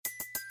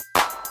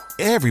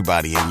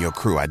Everybody in your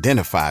crew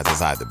identifies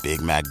as either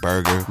Big Mac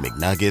Burger,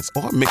 McNuggets,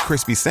 or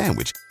McCrispy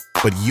Sandwich.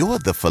 But you're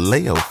the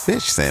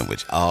Filet-O-Fish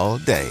Sandwich all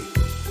day.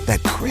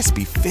 That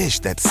crispy fish,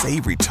 that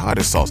savory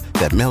tartar sauce,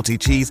 that melty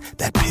cheese,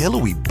 that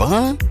pillowy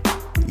bun.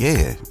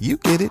 Yeah, you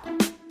get it.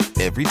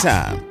 Every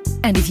time.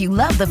 And if you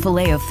love the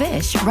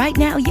Filet-O-Fish, right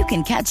now you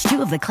can catch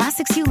two of the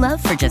classics you love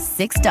for just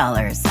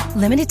 $6.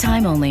 Limited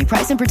time only.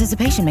 Price and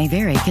participation may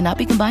vary. Cannot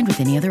be combined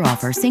with any other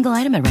offer. Single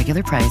item at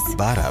regular price.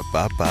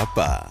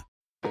 Ba-da-ba-ba-ba.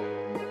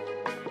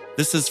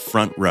 This is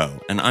Front Row,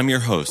 and I'm your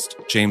host,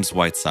 James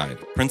Whiteside,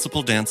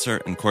 principal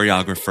dancer and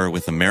choreographer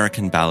with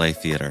American Ballet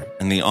Theatre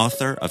and the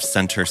author of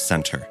Center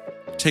Center.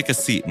 Take a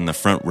seat in the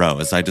front row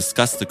as I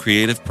discuss the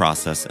creative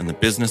process and the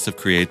business of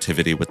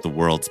creativity with the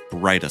world's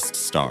brightest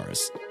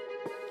stars.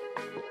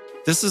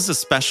 This is a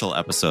special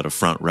episode of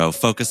Front Row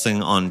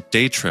focusing on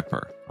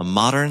Daytripper, a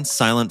modern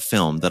silent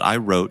film that I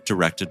wrote,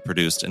 directed,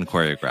 produced, and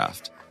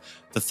choreographed.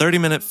 The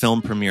 30-minute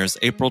film premieres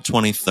April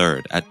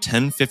 23rd at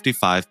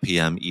 10:55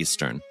 p.m.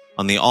 Eastern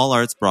on the All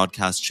Arts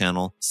broadcast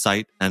channel,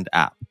 site, and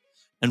app.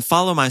 And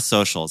follow my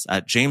socials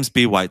at James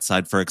B.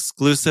 Whiteside for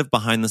exclusive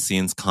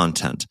behind-the-scenes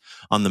content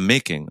on the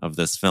making of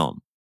this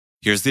film.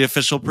 Here's the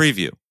official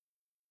preview.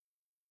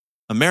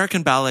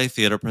 American Ballet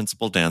Theatre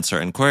principal dancer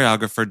and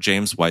choreographer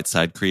James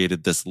Whiteside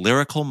created this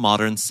lyrical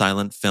modern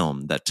silent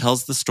film that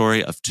tells the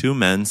story of two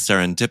men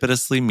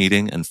serendipitously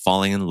meeting and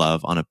falling in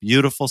love on a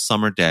beautiful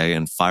summer day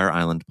in Fire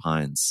Island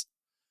Pines.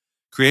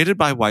 Created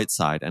by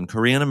Whiteside and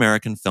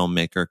Korean-American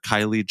filmmaker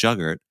Kylie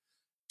Juggart,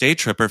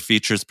 Daytripper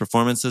features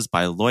performances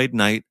by Lloyd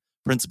Knight,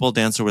 principal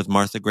dancer with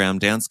Martha Graham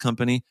Dance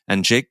Company,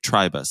 and Jake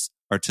Tribus,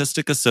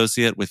 artistic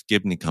associate with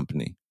Gibney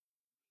Company.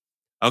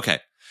 Okay,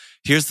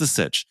 here's the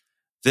sitch.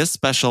 This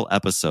special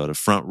episode of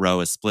Front Row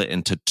is split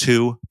into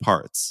two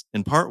parts.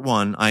 In part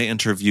one, I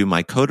interview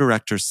my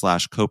co-director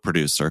 /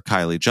 co-producer,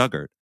 Kylie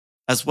Juggart,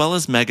 as well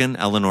as Megan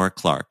Eleanor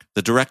Clark,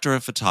 the director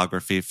of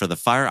photography for the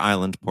Fire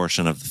Island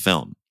portion of the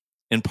film.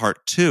 In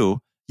part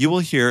two, you will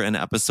hear an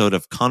episode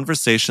of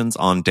Conversations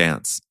on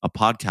Dance, a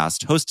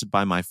podcast hosted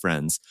by my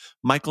friends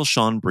Michael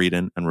Sean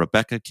Breeden and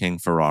Rebecca King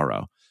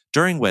Ferraro,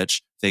 during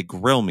which they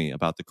grill me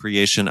about the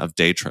creation of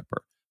Daytripper,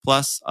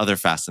 plus other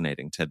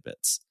fascinating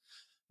tidbits.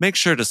 Make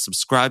sure to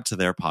subscribe to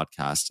their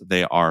podcast.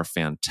 They are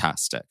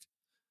fantastic.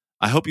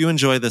 I hope you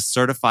enjoy this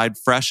certified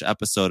fresh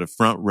episode of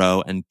Front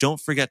Row, and don't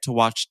forget to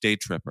watch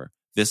Daytripper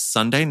this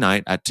Sunday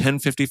night at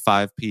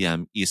 10:55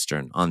 p.m.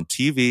 Eastern on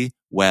TV,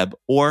 web,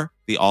 or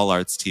the All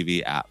Arts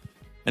TV app.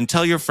 And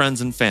tell your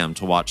friends and fam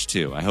to watch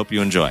too. I hope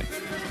you enjoy.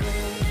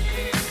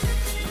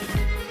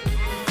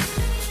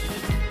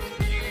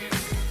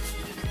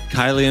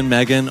 Kylie and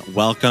Megan,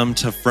 welcome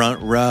to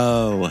Front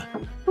Row.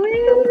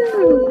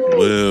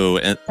 Woo,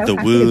 and so the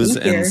woos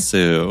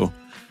ensue.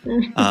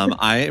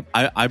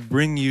 I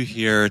bring you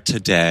here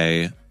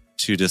today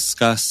to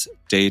discuss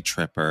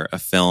Daytripper, a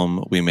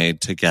film we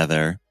made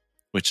together,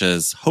 which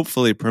is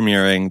hopefully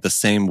premiering the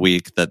same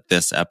week that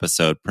this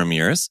episode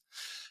premieres.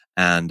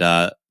 And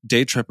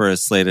Daytripper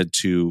is slated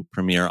to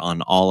premiere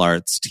on All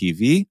Arts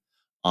TV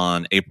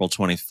on April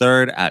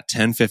 23rd at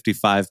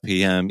 10:55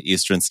 p.m.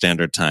 Eastern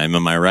Standard Time.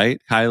 Am I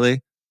right, Kylie?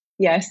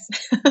 Yes.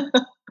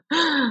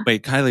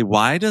 Wait, Kylie,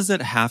 why does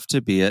it have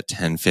to be at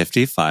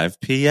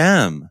 10:55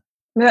 p.m.?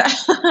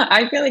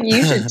 I feel like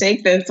you should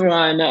take this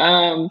one.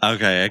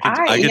 Okay,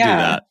 I could do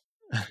that.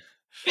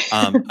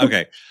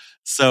 Okay.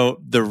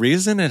 So the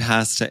reason it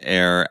has to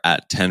air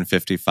at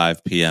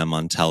 10:55 p.m.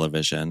 on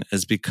television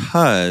is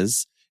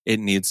because it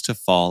needs to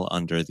fall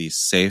under the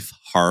safe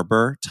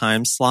harbor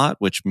time slot,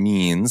 which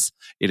means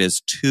it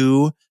is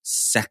too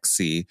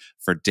sexy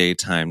for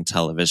daytime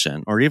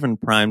television or even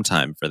prime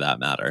time for that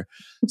matter.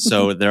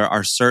 So there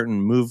are certain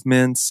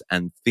movements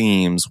and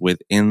themes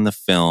within the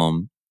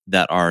film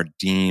that are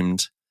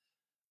deemed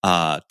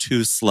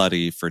too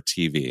slutty for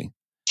TV.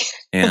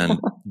 And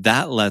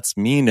that lets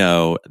me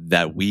know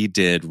that we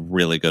did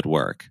really good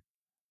work.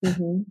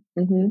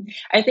 Mm-hmm, mm-hmm.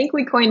 I think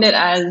we coined it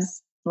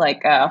as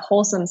like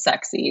wholesome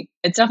sexy.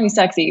 It's definitely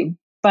sexy,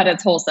 but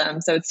it's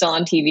wholesome. So it's still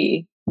on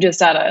TV,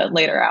 just at a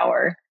later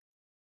hour.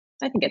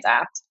 I think it's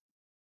apt.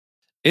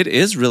 It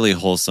is really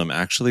wholesome,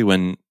 actually,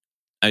 when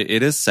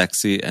it is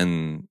sexy.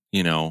 And,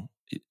 you know,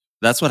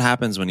 that's what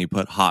happens when you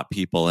put hot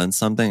people in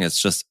something.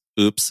 It's just,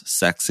 oops,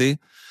 sexy.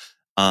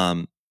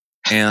 And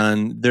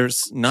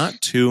there's not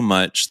too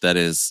much that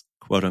is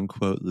quote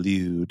unquote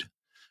lewd.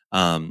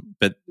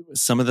 But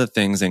some of the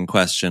things in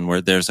question where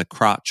there's a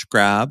crotch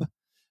grab,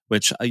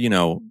 which, you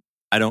know,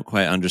 I don't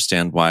quite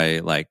understand why,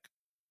 like,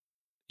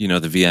 you know,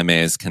 the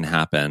VMAs can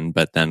happen,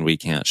 but then we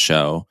can't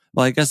show.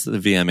 Well, I guess the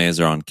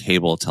VMAs are on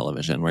cable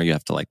television where you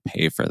have to like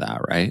pay for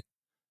that, right?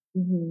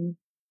 Mm-hmm.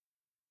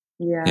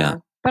 Yeah.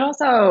 But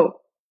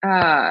also,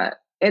 there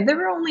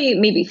were only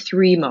maybe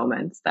 3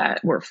 moments that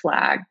were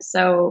flagged.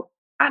 So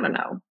I don't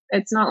know.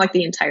 It's not like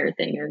the entire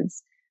thing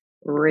is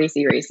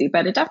racy,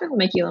 but it definitely will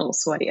make you a little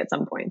sweaty at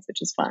some points,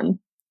 which is fun.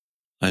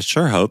 I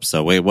sure hope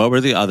so. Wait, what were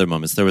the other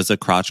moments? There was a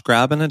crotch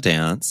grab and a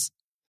dance.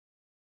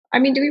 I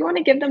mean, do we want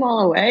to give them all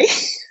away?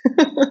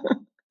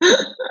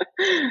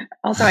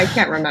 Also, I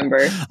can't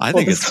remember. I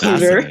think it's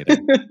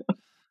fascinating.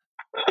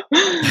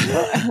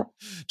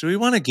 Do we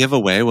want to give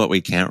away what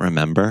we can't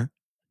remember?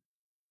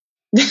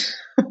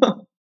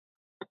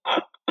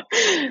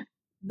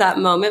 That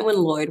moment when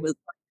Lloyd was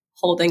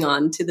holding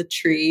on to the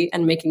tree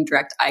and making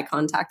direct eye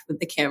contact with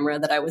the camera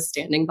that I was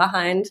standing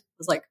behind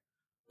was like,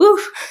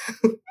 whew.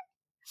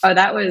 Oh,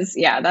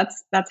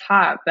 that's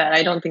hot, but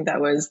I don't think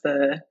that was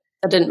that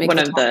didn't make one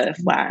of the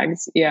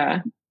flags.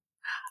 Yeah.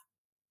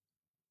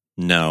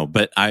 No,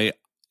 but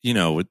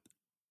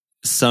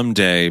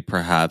someday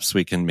perhaps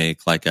we can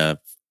make like a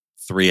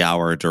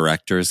 3-hour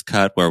director's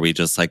cut where we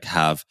just like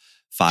have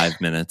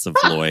 5 minutes of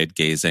Lloyd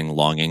gazing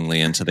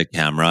longingly into the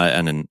camera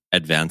and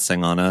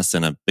advancing on us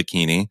in a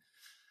bikini.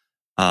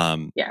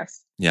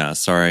 Yes. Yeah.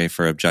 Sorry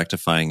for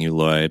objectifying you,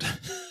 Lloyd.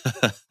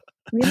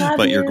 We love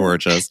but you. You're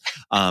gorgeous.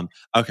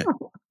 Okay.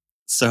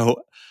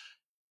 So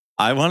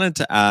I wanted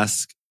to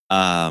ask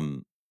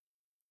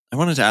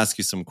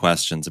you some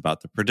questions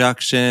about the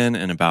production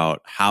and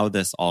about how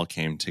this all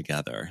came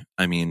together.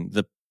 I mean,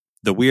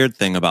 the weird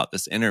thing about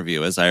this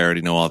interview is I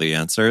already know all the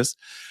answers.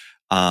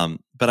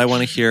 But I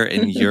want to hear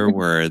in your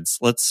words.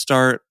 Let's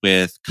start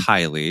with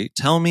Kylie.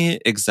 Tell me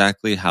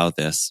exactly how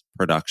this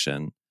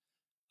production,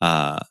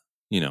 what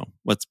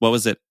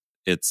was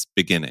its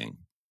beginning?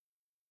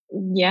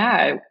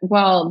 Yeah,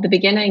 well, the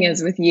beginning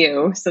is with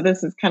you. So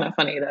this is kind of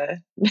funny to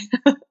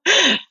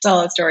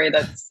tell a story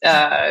that's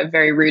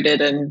very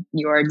rooted in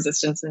your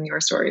existence and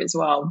your story as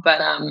well. But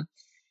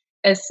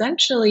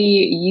essentially,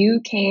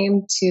 you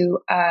came to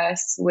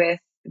us with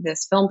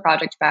this film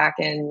project back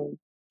in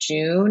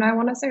June, I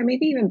want to say, or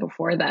maybe even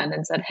before then,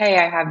 and said, "Hey,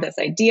 I have this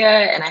idea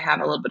and I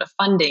have a little bit of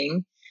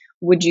funding.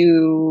 Are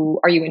you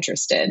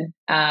interested?"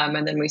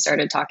 And then we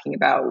started talking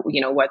about,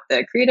 what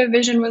the creative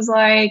vision was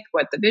like,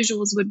 what the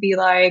visuals would be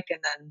like. And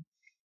then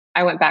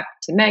I went back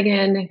to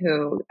Megan,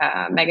 who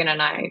Megan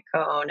and I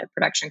co-own a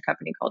production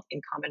company called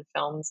In Common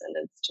Films. And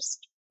it's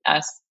just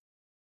us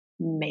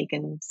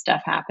making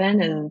stuff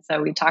happen. And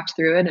so we talked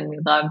through it and we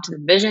loved the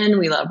vision.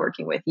 We love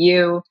working with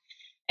you.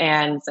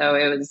 And so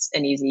it was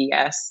an easy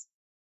yes.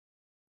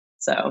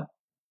 So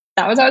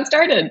that was how it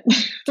started.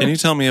 Can you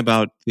tell me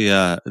about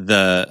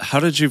how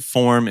did you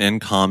form In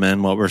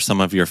Common? What were some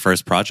of your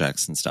first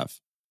projects and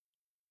stuff?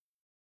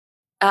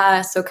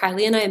 So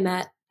Kylie and I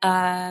met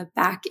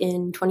back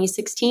in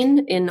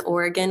 2016 in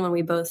Oregon when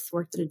we both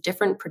worked at a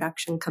different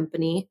production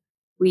company.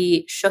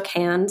 We shook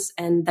hands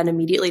and then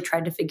immediately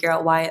tried to figure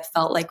out why it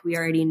felt like we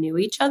already knew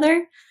each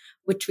other,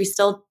 which we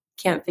still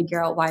can't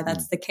figure out why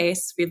that's the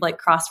case. We've like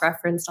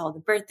cross-referenced all the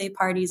birthday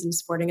parties and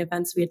sporting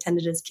events we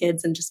attended as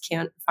kids and just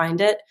can't find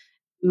it.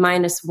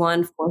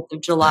 -1 4th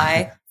of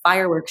July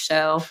fireworks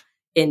show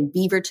in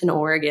Beaverton,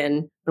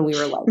 Oregon when we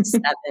were like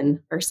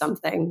 7 or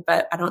something.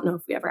 But I don't know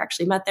if we ever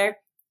actually met there.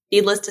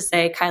 Needless to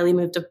say, Kylie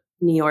moved to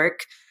New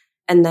York.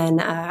 And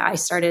then I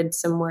started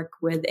some work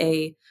with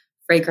a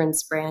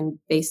fragrance brand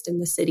based in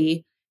the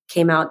city,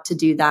 came out to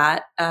do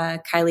that.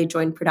 Kylie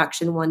joined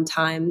production one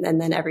time.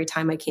 And then every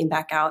time I came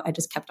back out, I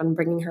just kept on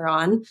bringing her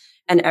on.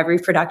 And every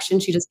production,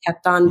 she just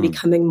kept on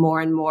becoming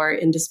more and more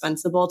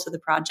indispensable to the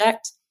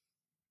project.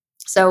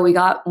 So we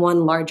got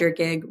one larger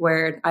gig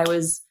where I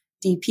was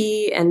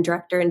DP and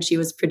director and she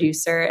was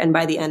producer. And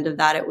by the end of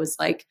that, it was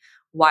like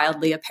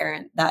wildly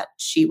apparent that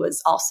she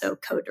was also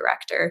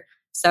co-director.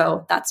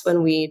 So that's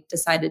when we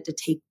decided to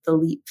take the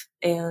leap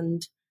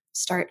and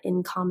start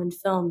In Common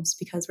Films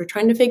because we're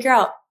trying to figure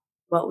out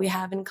what we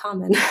have in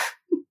common.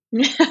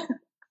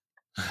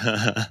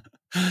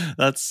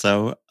 That's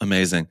so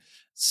amazing.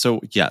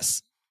 So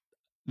yes,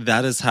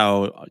 that is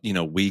how,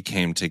 we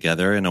came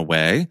together in a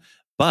way,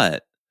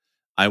 but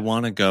I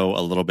want to go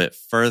a little bit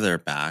further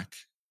back.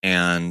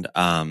 And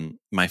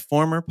my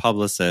former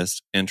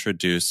publicist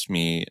introduced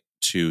me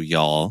to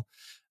y'all.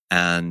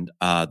 And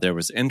there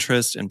was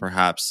interest in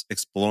perhaps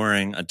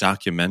exploring a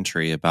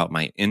documentary about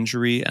my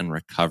injury and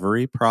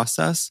recovery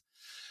process.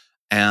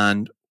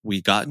 And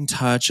we got in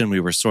touch and we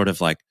were sort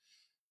of like,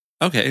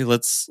 okay,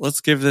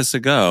 let's give this a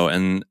go.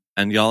 And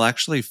y'all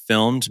actually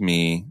filmed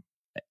me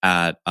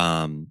at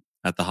the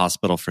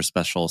hospital for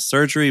special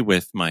surgery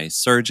with my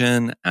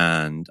surgeon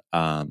and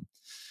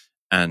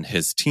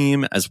his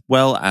team, as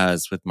well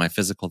as with my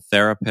physical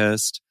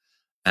therapist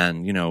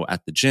and,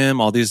 at the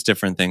gym, all these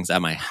different things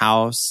at my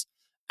house.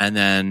 And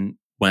then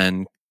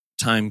when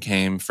time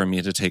came for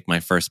me to take my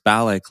first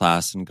ballet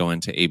class and go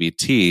into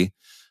ABT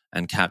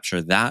and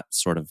capture that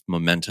sort of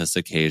momentous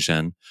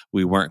occasion,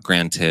 we weren't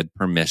granted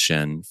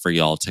permission for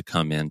y'all to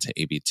come into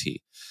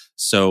ABT.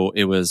 So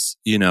it was,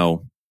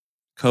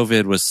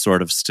 COVID was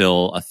sort of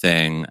still a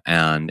thing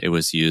and it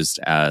was used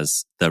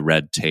as the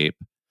red tape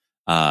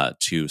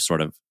to sort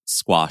of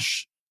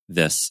squash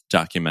this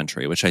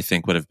documentary, which I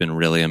think would have been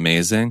really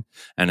amazing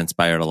and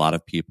inspired a lot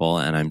of people.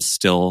 And I'm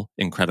still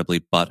incredibly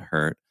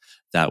butthurt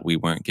that we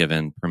weren't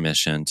given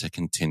permission to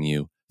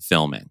continue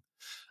filming.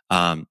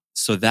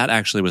 So that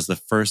actually was the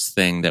first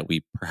thing that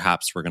we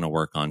perhaps were going to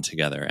work on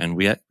together. And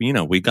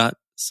we got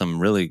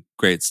some really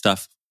great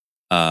stuff.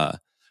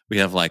 We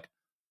have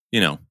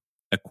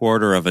a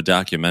quarter of a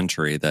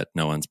documentary that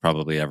no one's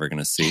probably ever going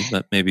to see,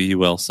 but maybe you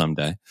will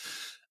someday.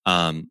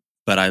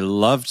 But I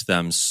loved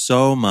them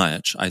so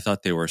much. I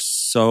thought they were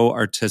so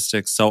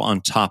artistic, so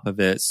on top of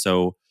it,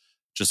 so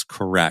just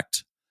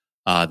correct,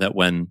 that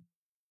when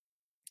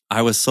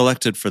I was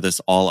selected for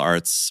this all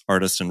arts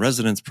artist in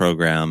residence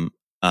program,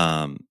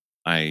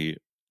 I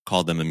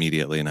called them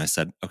immediately and I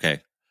said,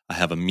 okay, I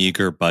have a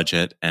meager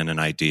budget and an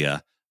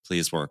idea.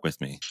 Please work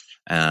with me.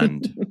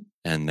 And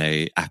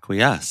they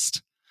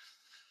acquiesced.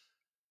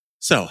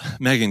 So,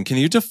 Megan, can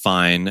you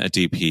define a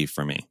DP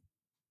for me?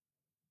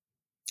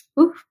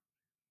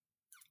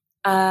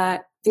 I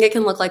think it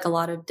can look like a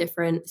lot of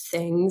different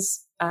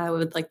things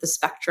with like the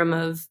spectrum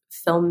of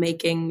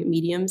filmmaking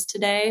mediums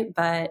today.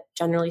 But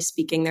generally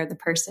speaking, they're the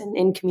person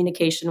in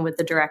communication with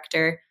the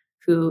director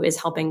who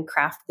is helping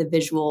craft the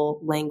visual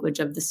language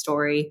of the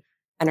story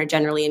and are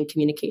generally in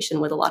communication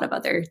with a lot of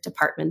other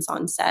departments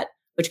on set,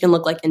 which can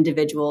look like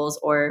individuals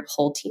or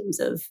whole teams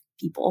of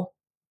people.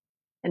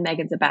 And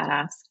Megan's a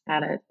badass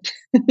at it.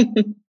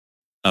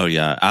 Oh,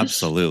 yeah,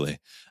 absolutely.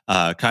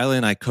 Kylie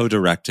and I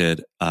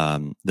co-directed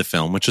the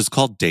film, which is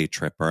called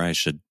Daytripper. I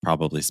should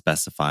probably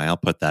specify. I'll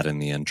put that in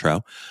the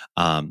intro.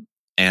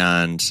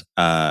 And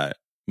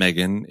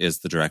Megan is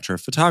the director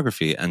of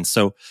photography. And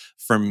so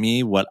for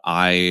me,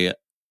 I've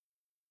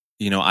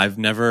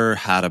never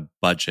had a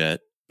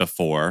budget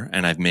before,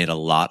 and I've made a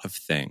lot of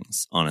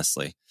things,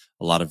 honestly.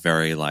 A lot of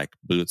very like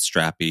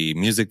bootstrappy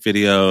music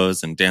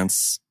videos and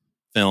dance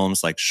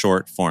films, like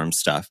short form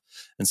stuff.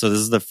 And so this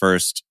is the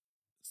first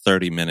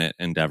 30-minute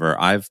endeavor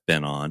I've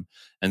been on.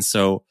 And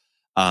so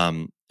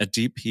a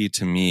DP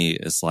to me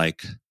is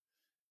like,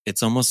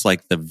 it's almost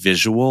like the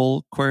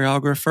visual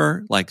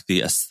choreographer, like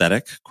the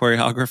aesthetic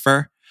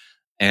choreographer.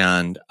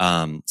 And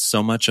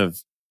so much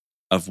of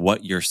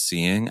what you're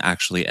seeing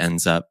actually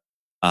ends up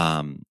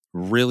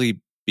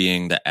really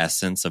being the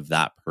essence of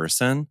that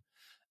person.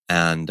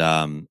 And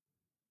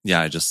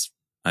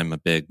I'm a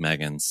big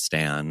Megan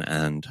stan,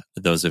 and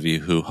those of you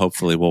who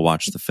hopefully will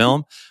watch the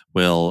film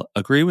will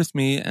agree with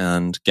me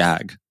and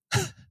gag.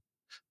 I'm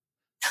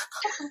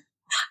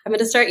going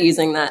to start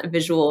using that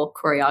visual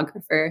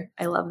choreographer.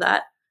 I love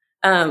that.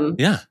 One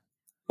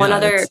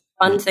other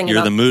fun thing you're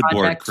about the mood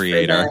board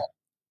creator.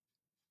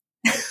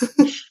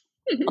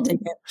 I'll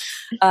take it.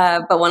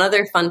 But one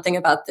other fun thing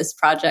about this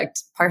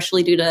project,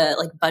 partially due to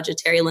like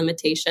budgetary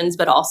limitations,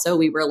 but also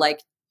we were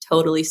like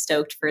totally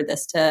stoked for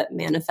this to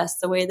manifest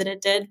the way that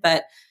it did.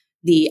 But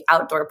the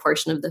outdoor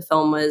portion of the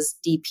film was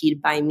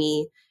DP'd by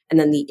me. And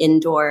then the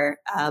indoor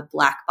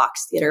black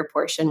box theater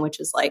portion, which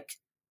is like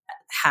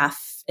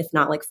half, if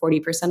not like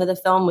 40% of the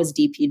film, was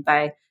DP'd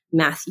by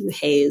Matthew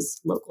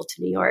Hayes, local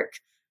to New York.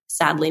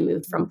 Sadly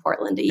moved from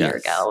Portland a year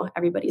ago.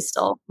 Everybody's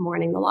still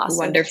mourning the loss.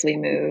 Wonderfully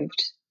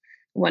moved.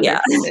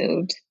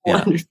 Wonderfully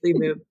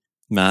moved.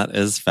 Matt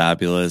is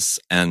fabulous.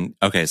 And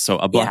okay, so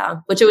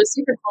which it was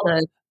super cool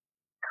to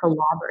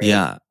collaborate.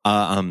 Yeah.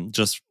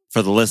 Just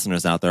for the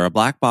listeners out there, a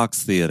black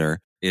box theater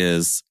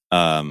is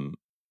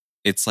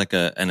it's like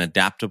an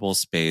adaptable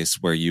space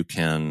where you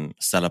can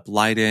set up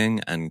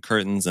lighting and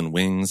curtains and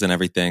wings and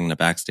everything in a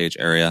backstage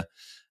area.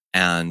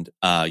 And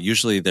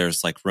usually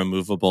there's like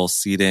removable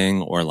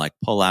seating or like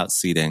pull-out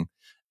seating.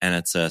 And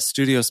it's a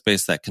studio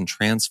space that can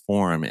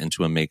transform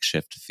into a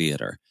makeshift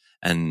theater.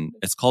 And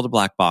it's called a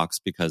black box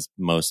because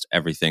most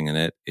everything in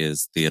it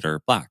is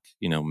theater black,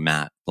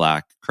 matte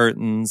black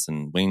curtains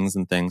and wings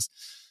and things.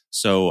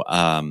 So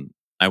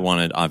I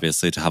wanted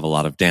obviously to have a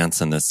lot of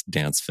dance in this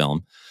dance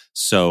film.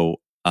 So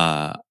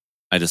I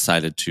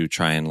decided to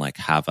try and like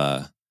have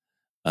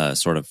a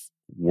sort of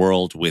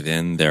world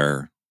within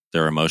their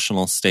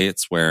emotional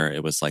states where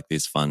it was like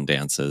these fun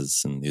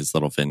dances and these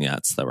little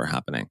vignettes that were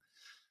happening.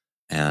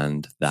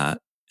 And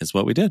that is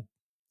what we did.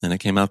 And it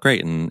came out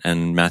great.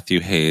 And Matthew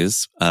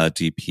Hayes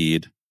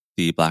DP'd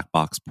the black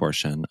box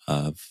portion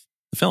of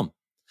the film.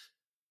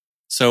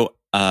 So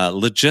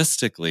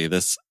logistically,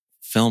 this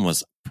film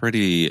was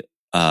pretty,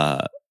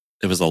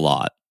 it was a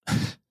lot.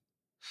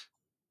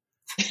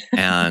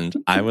 And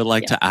I would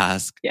like to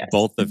ask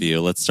both of you,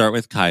 let's start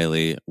with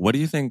Kylie. What do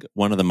you think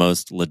one of the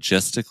most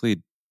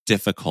logistically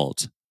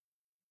difficult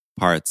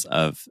parts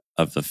of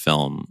the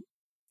film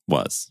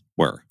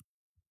were?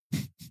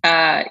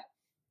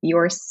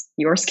 Your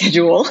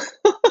schedule.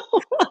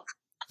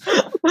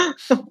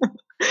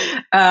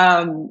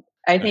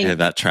 I think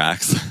that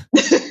tracks.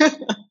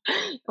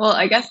 Well,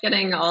 I guess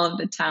getting all of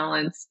the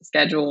talents'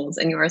 schedules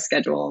and your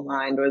schedule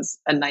aligned was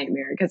a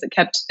nightmare because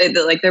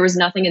there was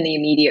nothing in the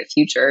immediate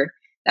future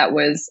that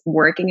was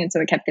working, and so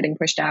it kept getting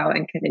pushed out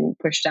and getting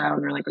pushed out.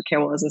 And we're like, okay,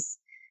 well,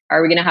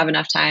 are we going to have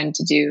enough time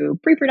to do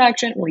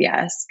pre-production? Well,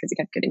 yes, because it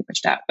kept getting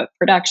pushed out, but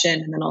production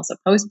and then also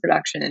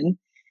post-production.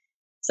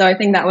 So I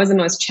think that was the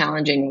most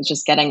challenging, was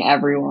just getting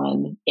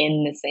everyone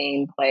in the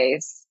same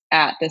place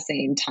at the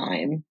same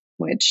time,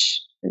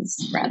 which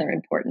is rather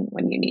important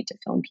when you need to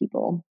film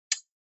people.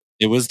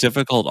 It was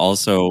difficult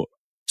also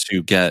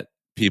to get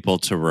people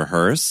to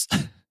rehearse.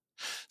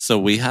 So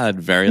we had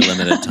very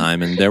limited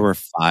time and there were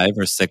 5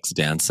 or 6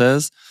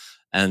 dances.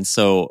 And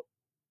so,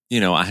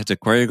 I had to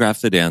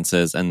choreograph the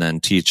dances and then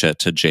teach it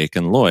to Jake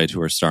and Lloyd,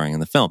 who are starring in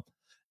the film.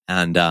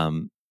 And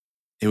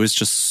it was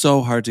just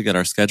so hard to get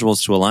our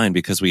schedules to align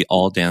because we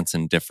all dance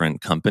in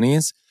different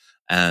companies.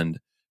 And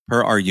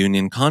per our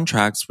union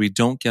contracts, we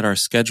don't get our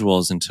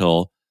schedules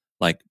until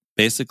like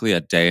basically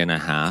a day and a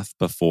half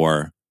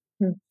before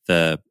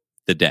the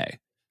day.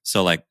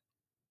 So like,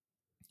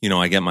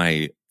 I get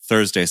my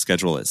Thursday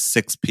schedule at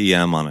 6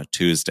 p.m. on a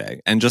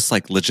Tuesday. And just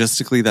like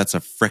logistically, that's a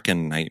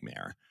frickin'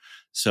 nightmare.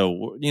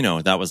 So,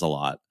 that was a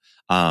lot.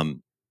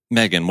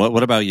 Megan,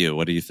 what about you?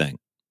 What do you think?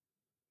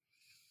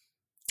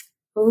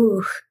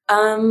 Ooh,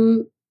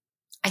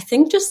 I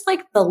think just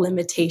like the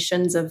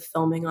limitations of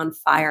filming on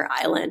Fire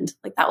Island,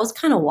 like that was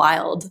kind of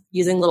wild,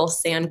 using little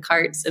sand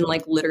carts and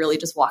like literally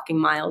just walking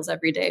miles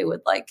every day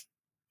with like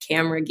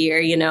camera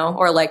gear,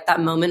 or like that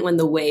moment when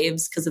the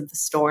waves, because of the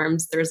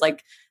storms, there's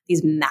like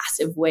these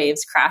massive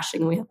waves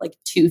crashing. We have like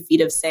 2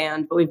 feet of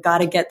sand, but we've got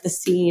to get the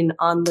scene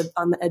on the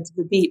edge of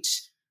the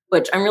beach,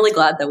 which I'm really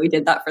glad that we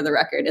did that for the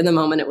record. In the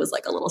moment, it was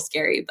like a little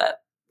scary, but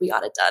we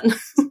got it done.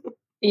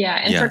 Yeah.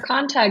 And for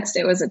context,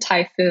 it was a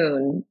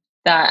typhoon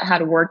that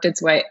had worked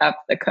its way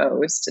up the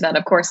coast that,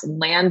 of course,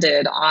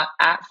 landed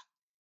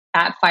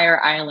at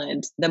Fire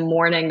Island the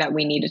morning that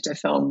we needed to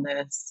film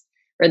this,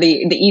 or the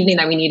evening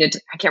that we needed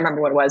to, I can't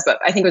remember what it was, but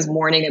I think it was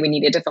morning that we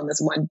needed to film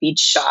this one beach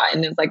shot.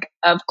 And it was like,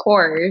 of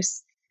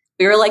course.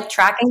 We were like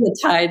tracking the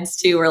tides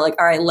too. We're like,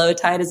 all right, low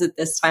tide is at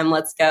this time,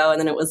 let's go. And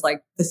then it was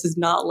like, this is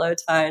not low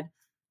tide.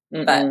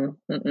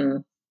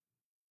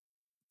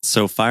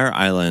 So Fire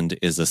Island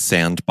is a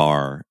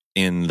sandbar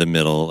in the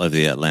middle of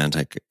the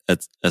Atlantic,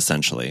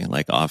 essentially,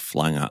 like off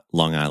Long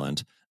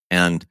Island.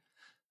 And,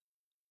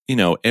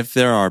 if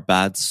there are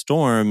bad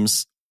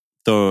storms,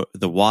 the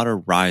water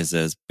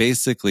rises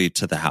basically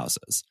to the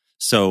houses.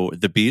 So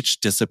the beach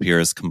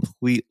disappears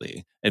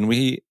completely. And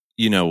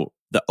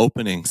the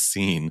opening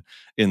scene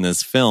in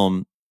this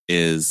film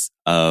is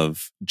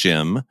of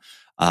Jim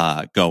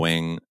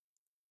going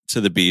to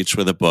the beach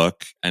with a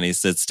book, and he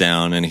sits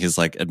down and he's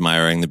like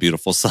admiring the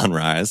beautiful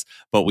sunrise.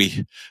 But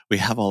we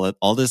have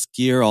all this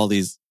gear, all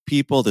these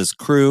people, this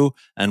crew,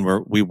 and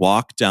we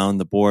walk down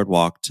the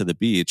boardwalk to the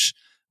beach.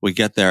 We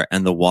get there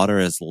and the water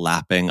is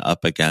lapping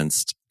up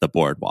against the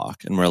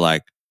boardwalk, and we're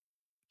like,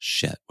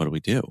 shit, what do we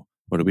do?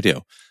 What do we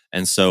do?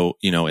 And so,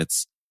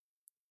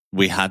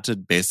 we had to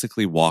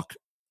basically walk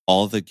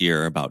all the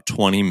gear about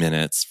 20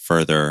 minutes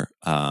further,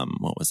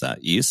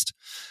 east,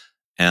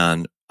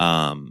 and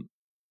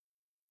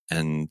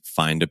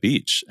find a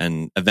beach.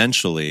 And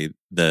eventually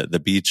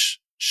the beach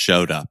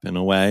showed up in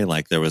a way,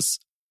 like there was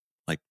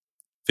like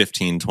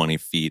 15, 20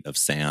 feet of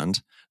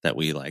sand that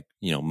we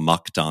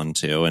mucked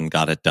onto and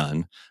got it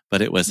done.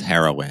 But it was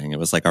harrowing. It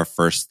was like our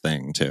first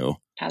thing too.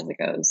 As it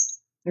goes.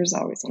 There's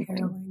always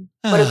something.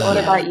 What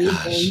about you,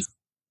 James?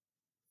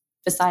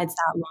 Besides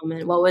that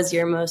moment, what was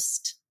your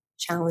most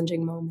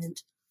challenging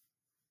moment?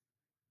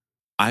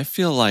 I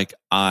feel like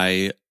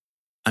I've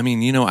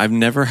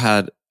never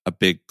had a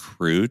big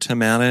crew to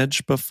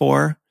manage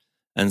before.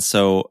 And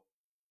so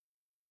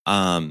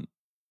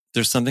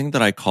there's something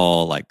that I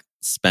call like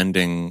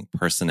spending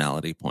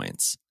personality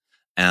points.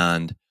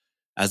 And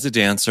as a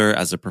dancer,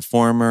 as a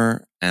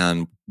performer,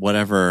 and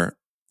whatever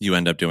you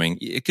end up doing,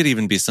 it could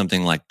even be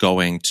something like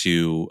going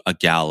to a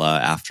gala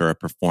after a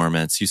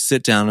performance. You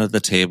sit down at the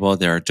table,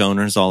 there are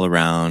donors all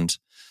around,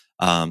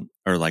 or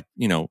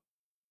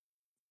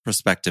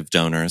prospective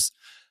donors,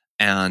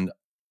 and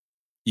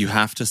you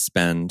have to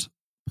spend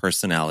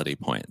personality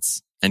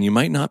points. And you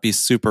might not be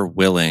super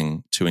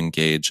willing to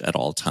engage at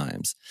all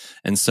times.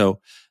 And so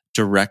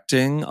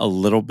directing a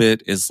little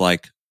bit is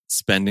like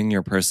spending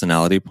your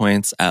personality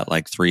points at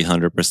like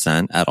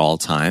 300% at all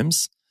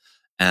times.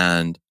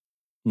 And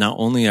not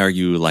only are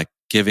you like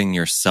giving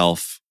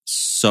yourself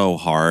so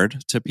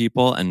hard to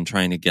people and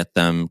trying to get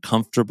them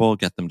comfortable,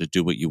 get them to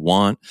do what you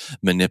want,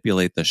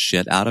 manipulate the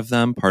shit out of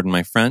them, pardon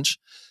my French.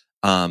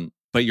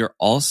 But you're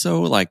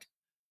also like,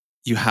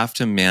 you have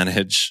to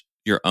manage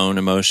your own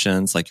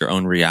emotions, like your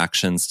own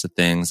reactions to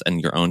things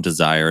and your own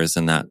desires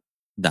in that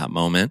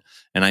moment.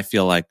 And I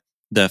feel like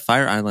the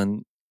Fire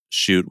Island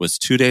shoot was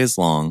 2 days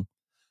long,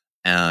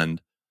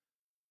 and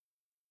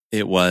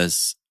it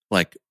was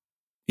like,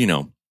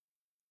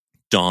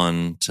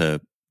 dawn to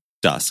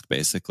dusk,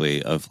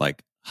 basically, of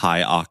like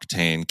high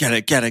octane, get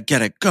it,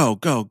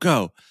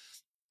 go.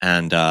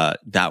 And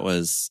that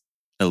was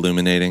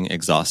illuminating,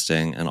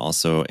 exhausting, and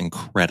also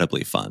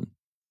incredibly fun.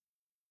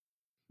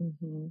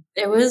 Mm-hmm.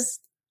 It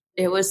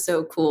was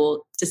so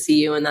cool to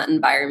see you in that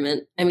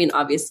environment. I mean,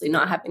 obviously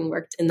not having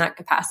worked in that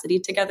capacity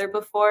together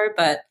before,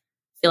 but I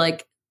feel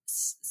like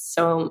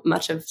so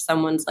much of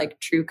someone's like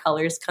true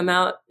colors come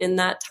out in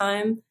that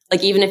time.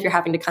 Like, even if you're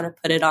having to kind of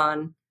put it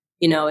on,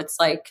 it's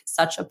like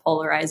such a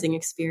polarizing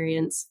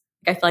experience.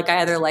 Like, I feel like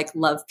I either like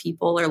love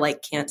people or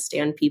like can't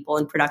stand people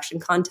in production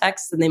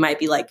contexts, and they might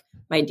be like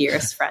my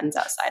dearest friends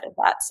outside of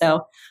that.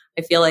 So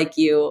I feel like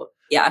you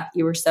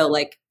were so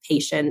like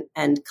patient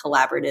and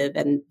collaborative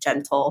and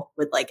gentle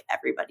with like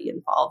everybody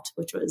involved,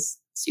 which was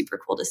super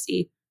cool to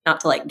see.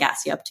 Not to like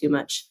gas you up too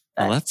much.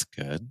 Well, that's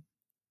good.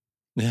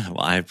 Yeah,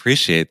 well, I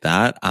appreciate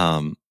that.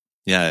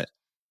 Yeah.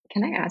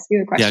 Can I ask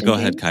you a question? Yeah, go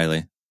ahead,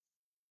 Kylie.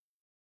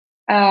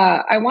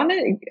 I want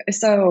to,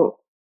 so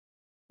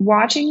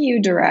watching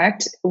you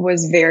direct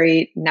was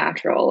very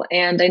natural.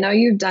 And I know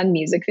you've done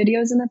music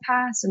videos in the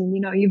past and,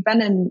 you've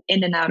been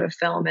in and out of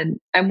film. And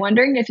I'm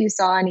wondering if you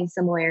saw any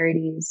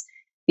similarities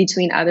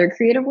between other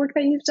creative work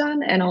that you've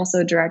done and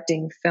also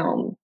directing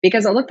film,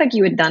 because it looked like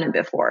you had done it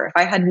before. If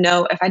I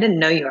didn't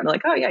know you, I'd be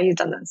like, oh yeah, you've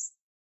done this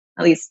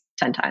at least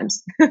 10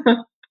 times.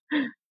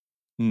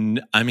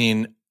 I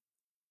mean,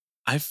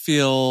 I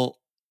feel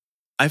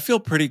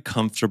pretty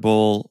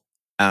comfortable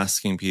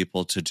asking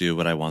people to do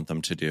what I want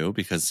them to do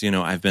because,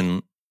 I've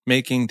been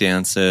making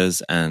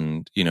dances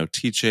and,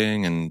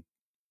 teaching, and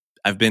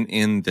I've been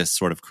in this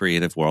sort of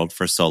creative world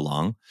for so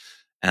long.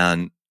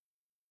 And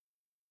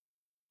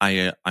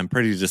I'm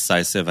pretty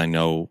decisive. I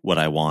know what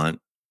I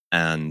want.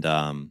 And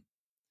I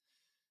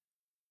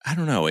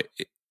don't know.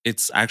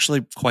 It's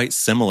actually quite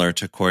similar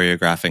to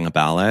choreographing a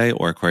ballet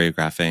or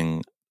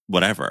choreographing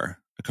whatever,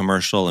 a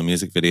commercial, a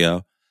music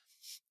video.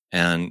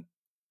 And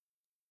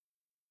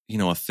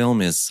a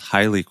film is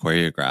highly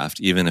choreographed,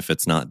 even if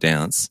it's not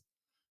dance.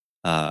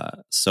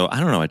 So I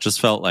don't know. It just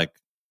felt like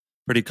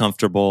pretty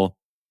comfortable.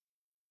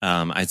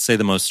 I'd say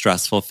the most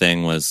stressful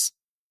thing was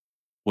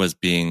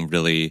being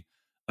really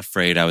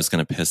afraid I was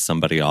going to piss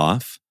somebody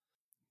off,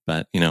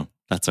 but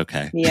that's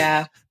okay.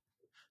 Yeah.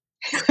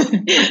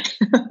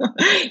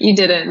 You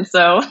didn't,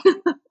 so.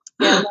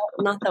 Yeah,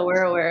 not that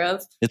we're aware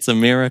of. It's a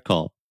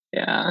miracle.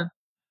 Yeah.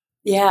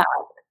 Yeah.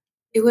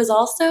 It was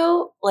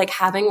also like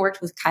having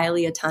worked with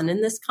Kylie a ton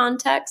in this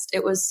context.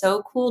 It was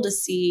so cool to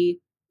see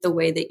the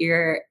way that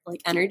your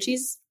like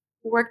energies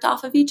worked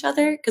off of each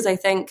other. Cause I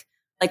think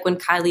like when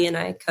Kylie and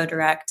I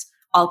co-direct,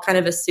 I'll kind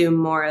of assume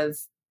more of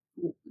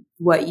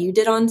what you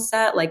did on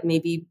set, like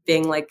maybe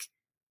being like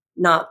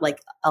not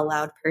like a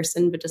loud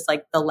person, but just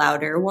like the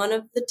louder one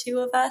of the two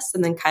of us.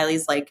 And then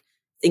Kylie's like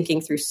thinking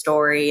through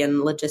story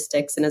and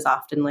logistics and is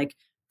often like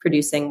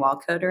producing while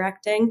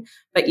co-directing.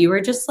 But you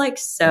were just like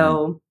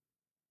so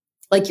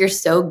like you're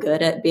so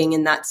good at being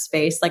in that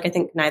space. Like I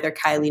think neither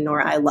Kylie nor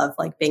I love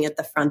like being at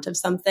the front of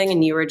something,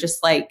 and you were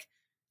just like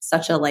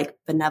such a like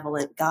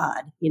benevolent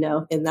God,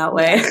 in that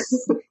way.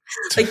 Yes.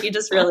 Like you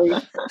just really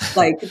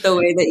like the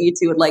way that you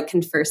two would like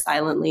confer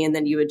silently, and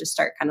then you would just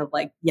start kind of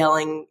like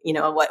yelling,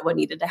 what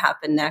needed to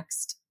happen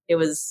next. It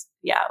was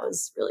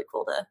really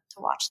cool to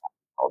watch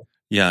that.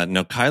 Yeah,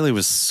 no, Kylie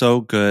was so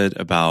good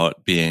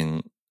about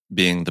being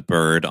the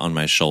bird on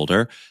my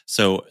shoulder.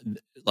 So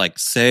like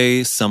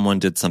say someone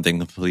did something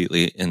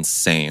completely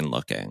insane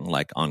looking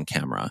like on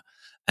camera,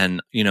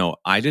 and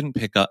I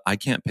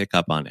can't pick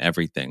up on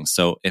everything.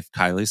 So if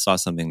Kylie saw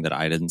something that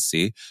I didn't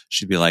see,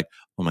 she'd be like,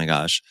 oh my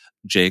gosh,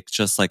 Jake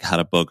just like had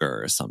a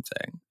booger or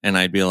something. And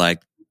I'd be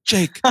like,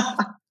 Jake,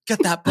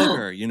 get that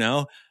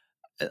booger,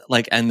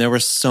 like, and there were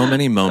so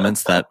many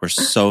moments that were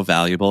so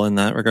valuable in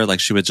that regard. Like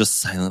she would just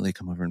silently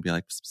come over and be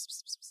like, pss, pss,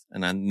 pss, pss.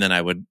 And then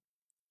I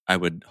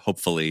would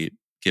hopefully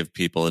give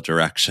people a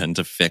direction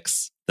to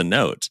fix the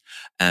note.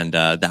 And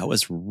that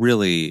was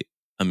really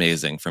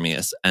amazing for me.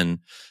 And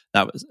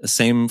that was the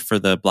same for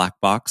the black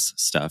box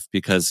stuff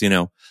because,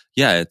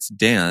 it's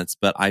dance,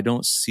 but I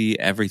don't see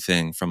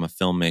everything from a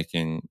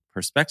filmmaking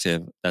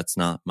perspective. That's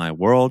not my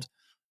world.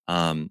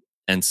 And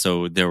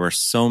so there were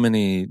so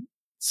many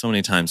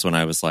times when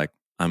I was like,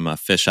 I'm a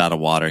fish out of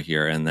water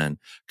here. And then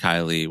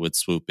Kylie would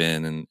swoop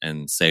in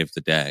and save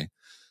the day.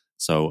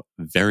 So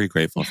very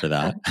grateful for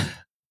that.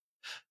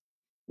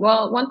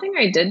 Well, one thing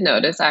I did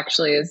notice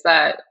actually is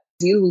that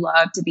you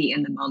love to be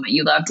in the moment.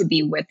 You love to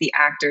be with the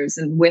actors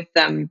and with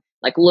them,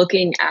 like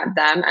looking at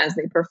them as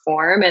they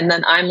perform. And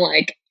then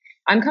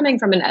I'm coming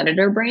from an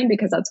editor brain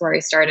because that's where I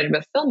started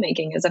with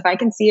filmmaking, is if I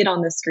can see it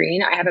on the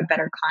screen, I have a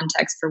better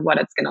context for what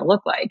it's going to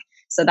look like.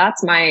 So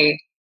that's my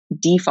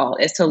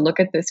default, is to look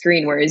at the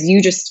screen. Whereas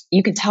you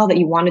can tell that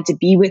you wanted to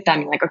be with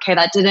them. You're like, okay,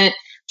 that didn't,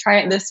 try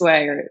it this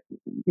way, or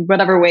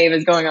whatever wave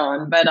is going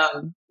on. But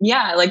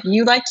like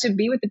you like to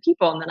be with the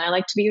people, and then I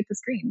like to be with the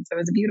screen. So it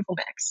was a beautiful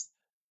mix.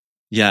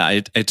 Yeah,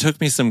 it took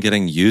me some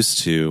getting used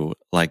to.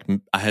 Like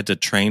I had to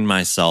train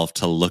myself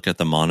to look at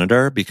the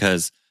monitor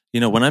because,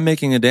 when I'm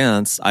making a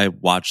dance, I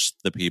watch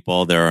the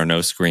people. There are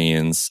no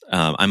screens.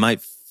 I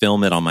might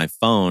film it on my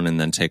phone and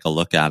then take a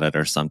look at it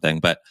or something.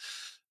 But,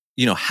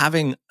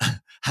 having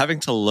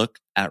to look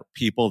at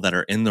people that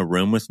are in the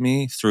room with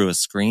me through a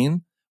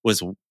screen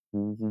was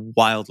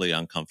wildly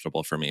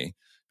uncomfortable for me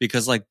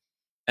because like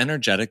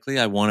energetically,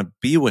 I want to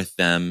be with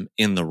them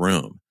in the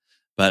room,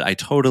 but I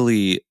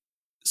totally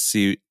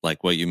see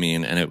like what you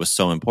mean. And it was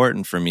so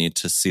important for me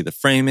to see the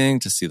framing,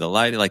 to see the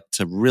light, like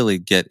to really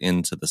get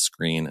into the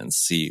screen and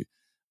see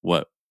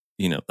what,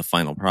 the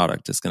final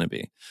product is going to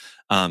be.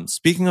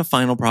 Speaking of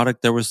final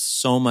product, there was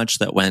so much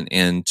that went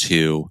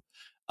into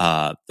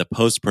the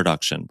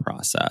post-production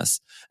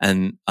process.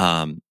 And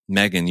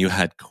Megan, you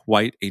had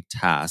quite a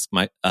task.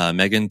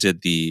 Megan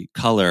did the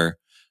color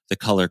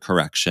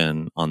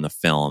correction on the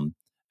film,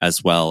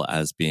 as well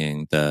as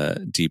being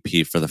the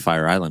DP for the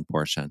Fire Island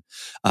portion.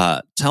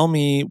 Tell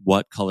me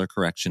what color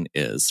correction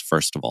is,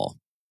 first of all.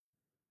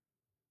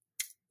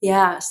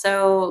 Yeah.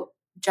 So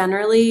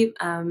generally,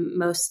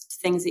 most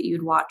things that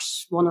you'd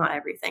watch, well, not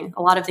everything,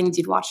 a lot of things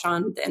you'd watch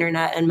on the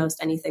internet and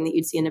most anything that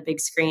you'd see in a big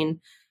screen,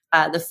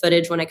 the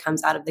footage when it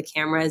comes out of the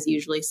camera is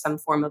usually some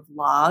form of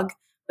log,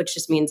 which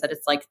just means that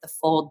it's like the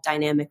full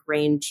dynamic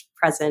range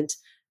present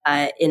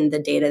in the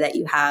data that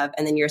you have.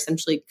 And then you're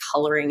essentially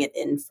coloring it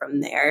in from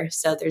there.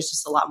 So there's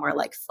just a lot more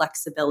like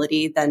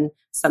flexibility than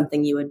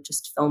something you would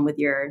just film with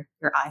your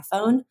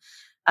iPhone.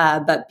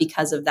 But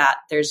because of that,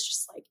 there's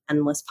just like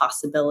endless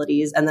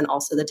possibilities. And then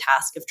also the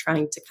task of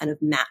trying to kind of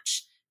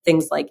match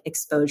things like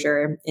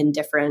exposure in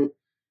different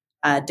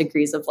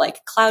degrees of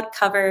like cloud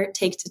cover,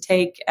 take to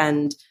take,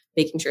 and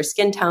making sure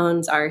skin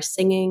tones are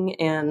singing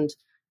and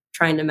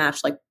trying to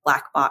match like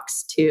black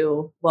box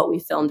to what we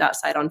filmed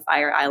outside on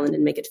Fire Island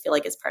and make it feel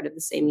like it's part of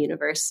the same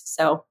universe.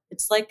 So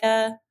it's like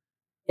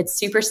it's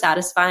super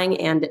satisfying,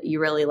 and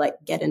you really like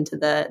get into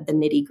the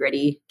nitty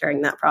gritty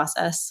during that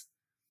process.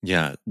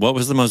 Yeah. What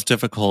was the most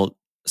difficult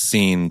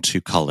scene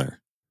to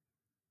color?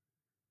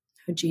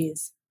 Oh,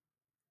 geez.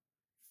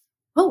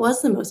 What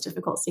was the most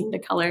difficult scene to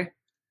color?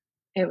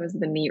 It was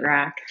the meat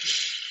rack.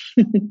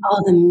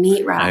 Oh, the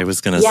meat rack. I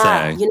was going to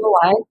say. You know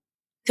why?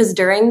 Because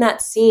during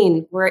that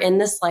scene, we're in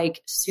this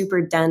like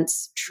super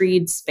dense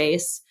treed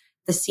space.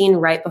 The scene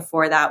right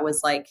before that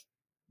was like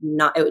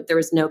there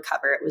was no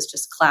cover. It was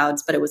just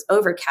clouds, but it was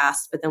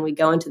overcast. But then we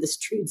go into this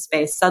treed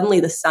space. Suddenly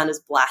the sun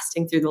is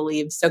blasting through the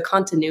leaves. So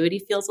continuity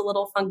feels a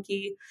little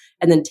funky.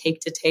 And then take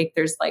to take,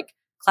 there's like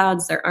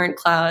clouds. There aren't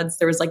clouds.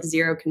 There was like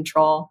zero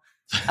control.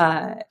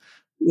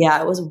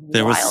 Yeah, it was wild.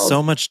 There was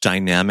so much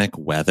dynamic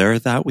weather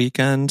that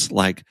weekend.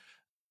 Like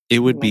it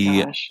would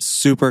be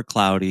super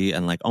cloudy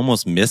and like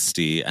almost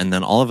misty. And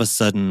then all of a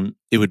sudden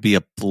it would be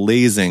a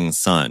blazing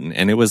sun.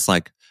 And it was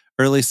like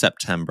early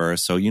September.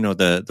 So,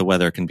 the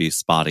weather can be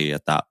spotty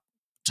at that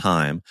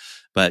time.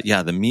 But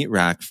yeah, the meat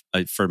rack,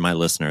 for my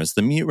listeners,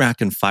 the meat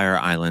rack in Fire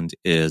Island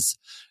is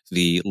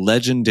the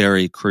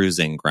legendary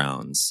cruising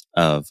grounds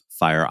of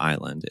Fire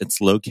Island.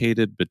 It's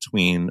located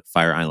between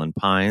Fire Island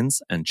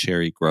Pines and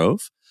Cherry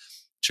Grove.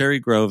 Cherry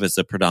Grove is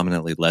a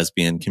predominantly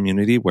lesbian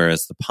community,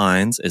 whereas the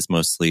Pines is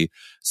mostly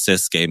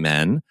cis gay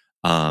men.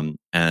 And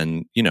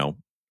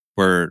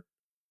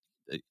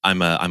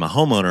I'm a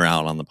homeowner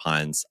out on the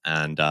Pines,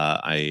 and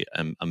I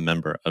am a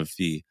member of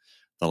the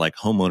like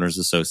homeowners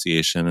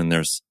association. And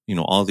there's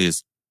all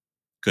these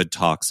good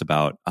talks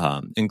about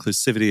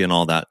inclusivity and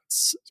all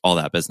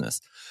that business.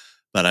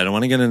 But I don't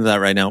want to get into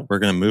that right now. We're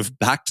going to move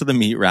back to the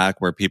meat rack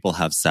where people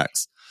have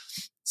sex.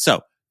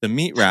 So the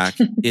meat rack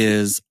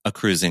is a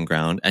cruising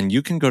ground, and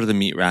you can go to the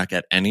meat rack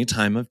at any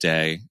time of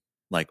day,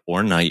 like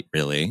or night,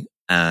 really,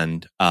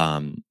 and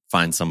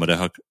find someone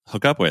to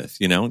hook up with.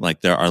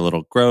 Like there are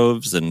little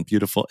groves and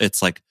beautiful.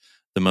 It's like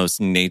the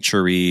most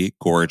naturey,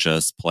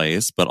 gorgeous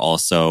place, but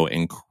also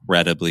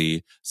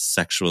incredibly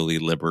sexually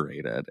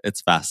liberated.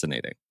 It's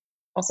fascinating.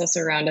 Also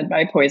surrounded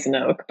by poison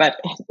oak, but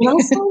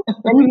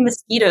and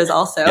mosquitoes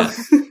also.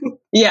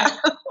 Yeah.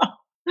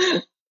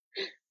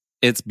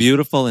 It's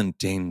beautiful and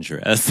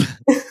dangerous.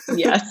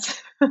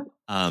 Yes.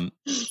 So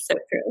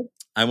true.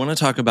 I want to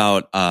talk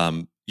about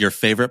your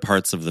favorite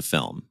parts of the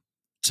film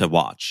to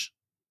watch.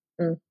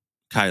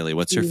 Kylie,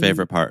 what's your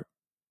favorite part?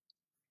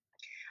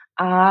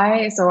 So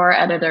our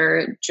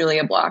editor,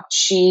 Julia Block,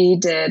 she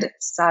did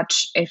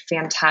such a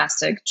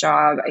fantastic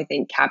job, I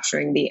think,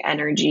 capturing the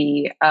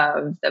energy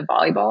of the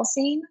volleyball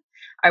scene.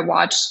 I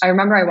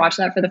remember I watched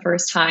that for the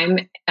first time.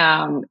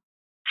 And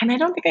I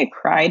don't think I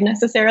cried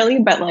necessarily,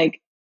 but like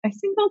a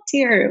single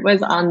tear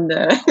was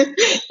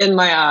in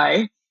my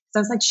eye. So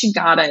I was like, she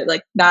got it.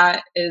 Like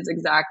that is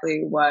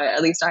exactly what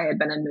at least I had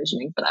been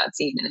envisioning for that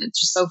scene. And it's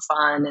just so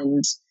fun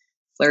and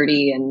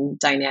flirty and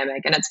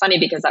dynamic. And it's funny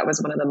because that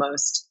was one of the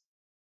most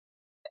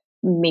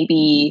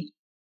maybe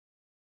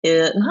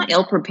not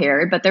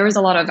ill-prepared, but there was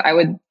a lot of, I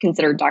would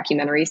consider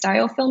documentary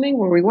style filming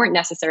where we weren't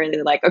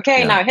necessarily like,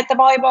 okay, now hit the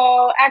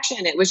volleyball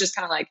action. It was just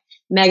kind of like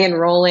Megan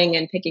rolling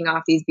and picking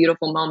off these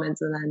beautiful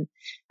moments. And then,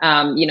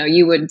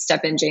 you would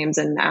step in, James,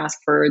 and ask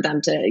for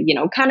them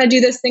to, kind of do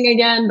this thing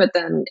again. But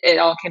then it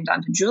all came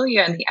down to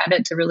Julia and the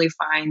edit to really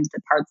find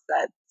the parts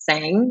that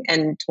sang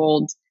and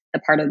told the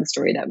part of the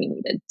story that we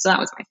needed. So that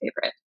was my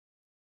favorite.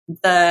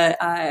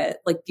 The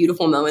like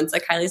beautiful moments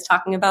that Kylie's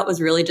talking about was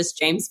really just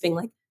James being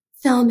like,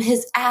 film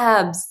his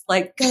abs,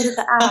 like go to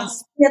the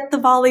ass, get the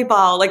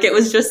volleyball. Like it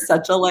was just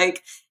such a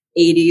like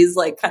 80s,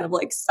 like kind of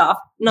like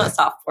not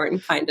soft porn,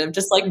 kind of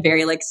just like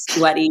very like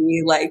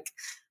sweaty, like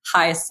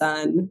high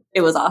sun.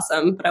 It was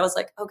awesome. But I was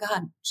like, oh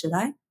God, should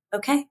I?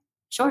 Okay,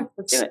 sure.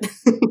 Let's do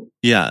it.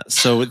 Yeah.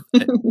 So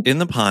in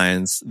the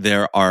Pines,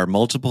 there are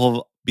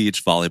multiple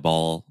beach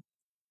volleyball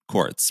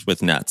courts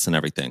with nets and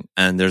everything.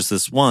 And there's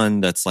this one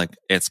that's like,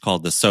 it's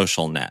called the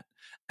social net.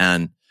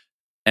 And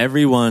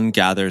everyone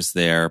gathers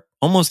there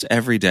almost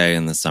every day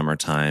in the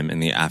summertime in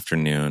the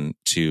afternoon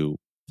to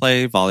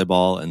play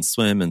volleyball and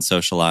swim and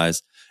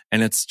socialize.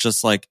 And it's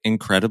just like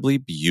incredibly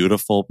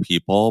beautiful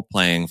people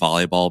playing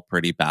volleyball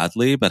pretty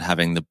badly, but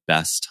having the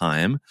best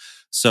time.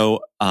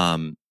 So,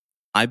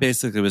 I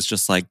basically was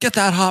just like, get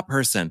that hot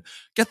person,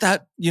 get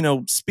that,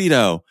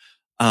 Speedo.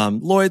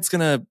 Lloyd's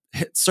gonna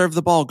serve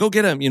the ball. Go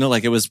get him.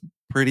 Like it was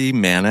pretty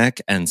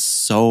manic and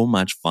so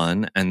much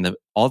fun. And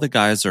all the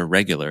guys are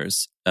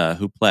regulars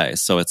who play.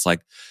 So it's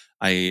like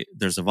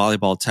there's a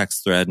volleyball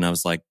text thread, and I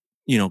was like,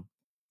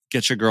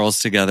 get your girls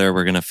together.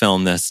 We're gonna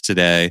film this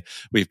today.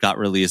 We've got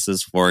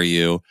releases for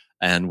you,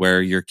 and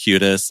wear your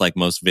cutest, like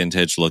most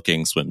vintage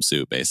looking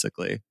swimsuit,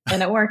 basically.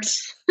 And it worked.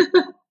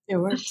 It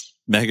worked.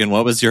 Megan,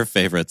 what was your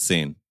favorite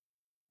scene?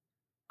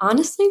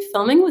 Honestly,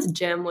 filming with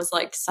Jim was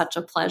like such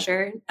a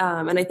pleasure.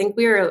 And I think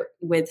we were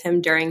with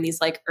him during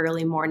these like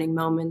early morning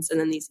moments and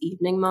then these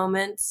evening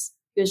moments.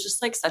 He was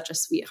just like such a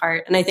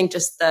sweetheart. And I think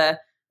just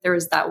there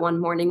was that one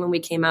morning when we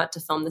came out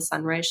to film the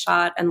sunrise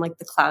shot, and like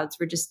the clouds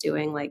were just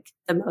doing like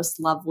the most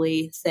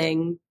lovely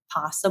thing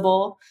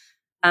possible.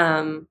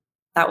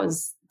 That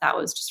was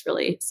just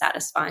really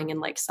satisfying and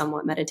like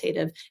somewhat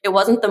meditative. It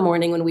wasn't the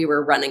morning when we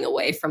were running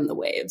away from the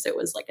waves. It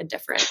was like a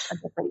different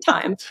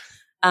time.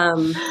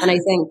 And I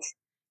think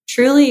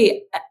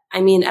truly,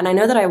 I mean, and I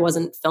know that I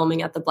wasn't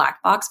filming at the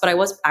Black Box, but I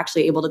was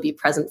actually able to be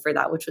present for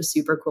that, which was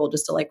super cool,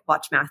 just to like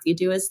watch Matthew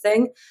do his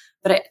thing.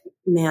 But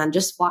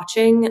just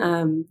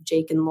watching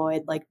Jake and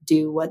Lloyd like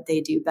do what they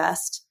do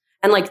best.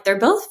 And like, they're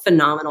both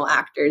phenomenal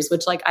actors,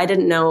 which like, I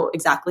didn't know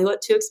exactly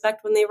what to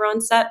expect when they were on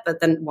set, but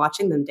then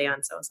watching them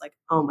dance, I was like,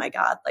 oh my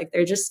God, like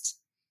it's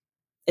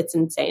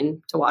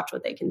insane to watch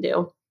what they can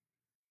do.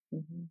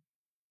 Mm-hmm.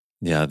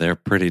 Yeah, they're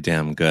pretty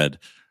damn good.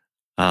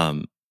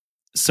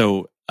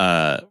 So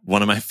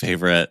one of my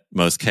favorite,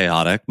 most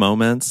chaotic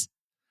moments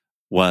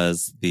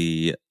was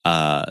the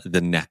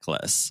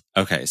necklace.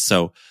 Okay,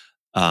 so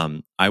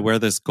I wear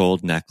this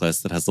gold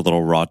necklace that has a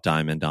little wrought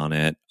diamond on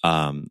it,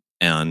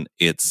 and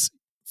it's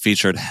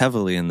featured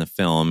heavily in the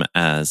film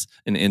as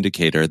an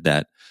indicator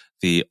that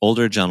the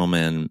older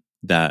gentleman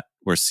that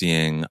we're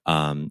seeing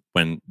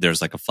when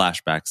there's like a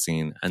flashback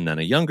scene, and then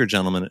a younger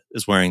gentleman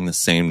is wearing the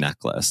same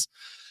necklace.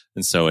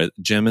 And so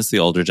Jim is the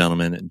older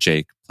gentleman, and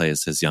Jake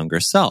plays his younger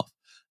self.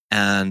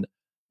 And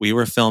we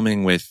were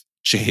filming with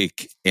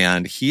Jake,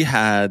 and he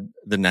had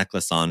the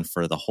necklace on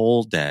for the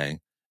whole day.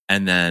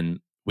 And then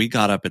we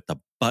got up at the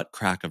butt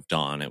crack of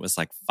dawn. It was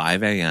like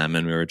 5 a.m.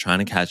 and we were trying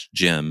to catch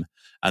Jim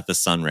at the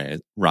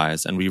sunrise.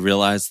 And we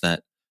realized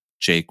that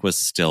Jake was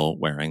still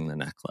wearing the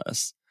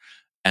necklace.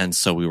 And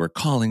so we were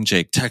calling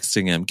Jake,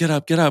 texting him, get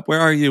up.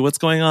 Where are you? What's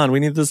going on? We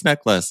need this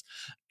necklace.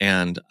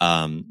 And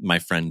my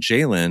friend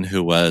Jalen,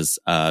 who was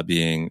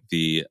being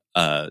the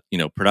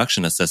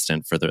production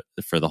assistant for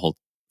the whole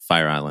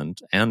Fire Island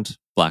and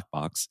Black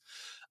Box,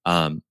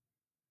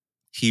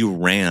 he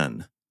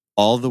ran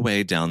all the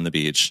way down the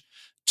beach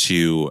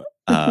to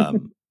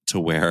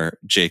where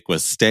Jake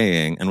was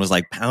staying, and was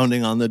like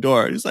pounding on the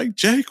door. He's like,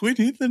 Jake, we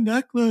need the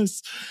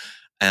necklace.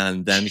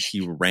 And then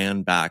he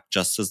ran back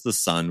just as the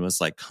sun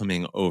was like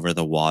coming over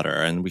the water,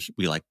 and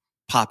we like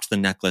popped the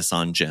necklace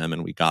on Jim,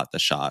 and we got the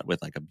shot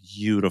with like a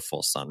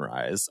beautiful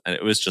sunrise. And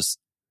it was just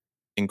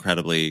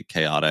incredibly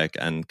chaotic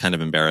and kind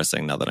of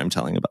embarrassing now that I'm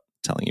telling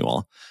you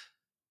all.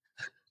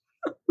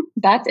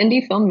 That's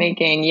indie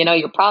filmmaking.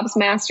 Your props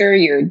master,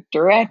 your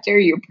director,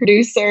 your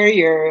producer,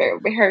 your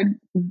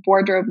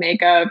wardrobe,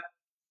 makeup.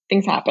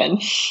 Things happen.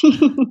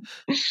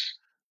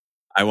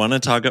 I want to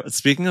talk,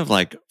 speaking of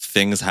like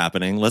things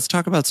happening, let's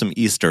talk about some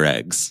Easter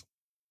eggs.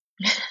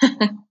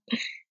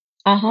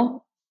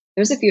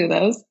 There's a few of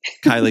those.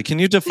 Kylie, can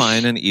you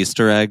define an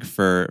Easter egg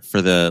for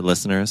the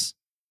listeners?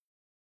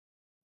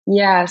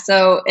 Yeah,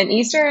 so an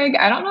Easter egg,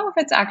 I don't know if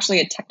it's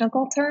actually a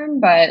technical term,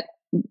 but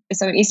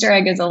so an Easter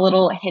egg is a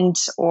little hint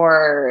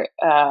or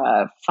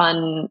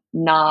fun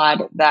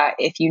nod that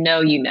if you know,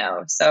 you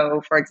know.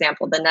 So for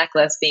example, the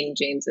necklace being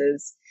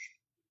James's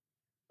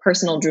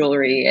personal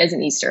jewelry is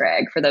an Easter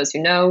egg. For those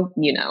who know,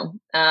 you know.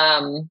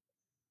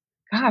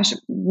 Gosh,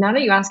 now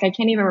that you ask, I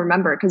can't even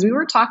remember, because we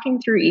were talking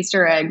through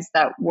Easter eggs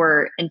that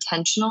were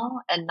intentional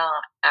and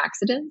not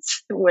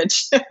accidents,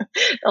 which the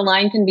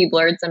line can be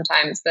blurred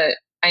sometimes. But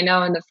I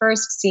know in the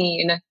first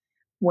scene,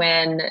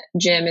 when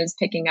Jim is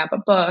picking up a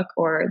book,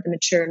 or the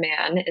mature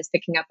man is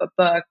picking up a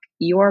book,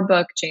 your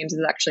book, James,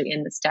 is actually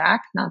in the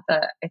stack. Not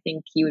that I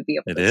think you would be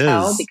able to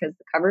tell because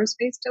the cover is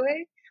faced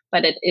away,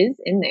 but it is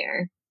in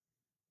there.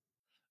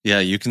 Yeah,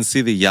 you can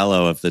see the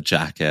yellow of the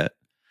jacket.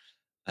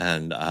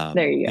 And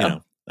there you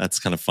go. That's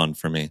kind of fun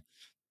for me.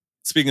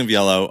 Speaking of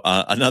yellow,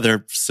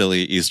 another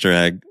silly Easter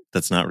egg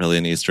that's not really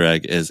an Easter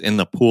egg is in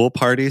the pool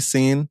party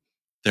scene.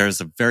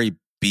 There's a very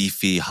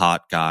beefy,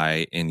 hot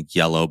guy in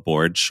yellow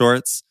board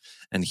shorts,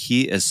 and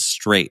he is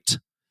straight.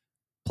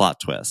 Plot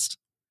twist.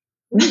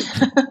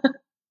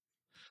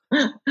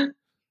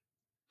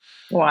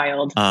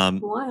 Wild.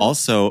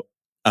 Also,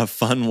 a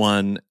fun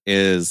one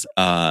is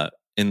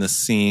in the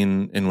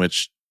scene in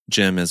which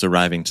Jim is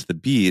arriving to the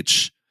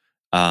beach,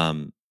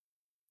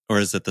 or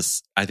is it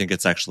this? I think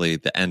it's actually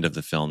the end of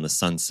the film, the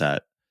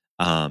sunset.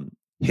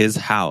 His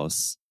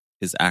house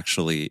is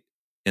actually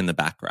in the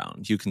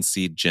background. You can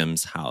see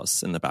Jim's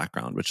house in the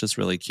background, which is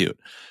really cute.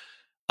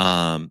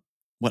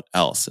 What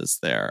else is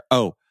there?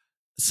 Oh,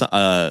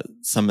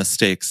 some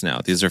mistakes now.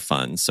 These are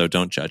fun, so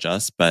don't judge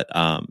us. But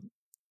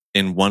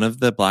in one of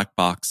the black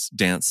box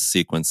dance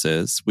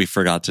sequences, we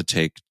forgot to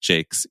take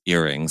Jake's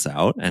earrings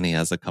out, and he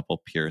has a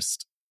couple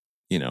pierced,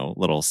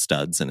 little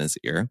studs in his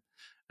ear.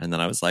 And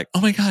then I was like,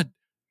 oh my God,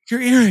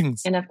 your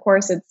earrings. And of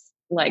course it's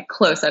like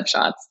close-up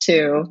shots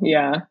too.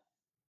 Yeah.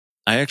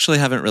 I actually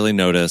haven't really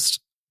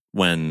noticed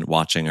when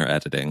watching or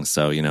editing.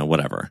 So,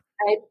 whatever.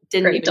 I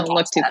didn't even Don't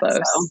look too close.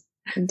 So.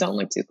 Don't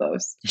look too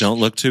close. Don't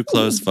look too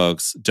close,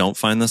 folks. Don't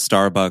find the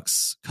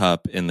Starbucks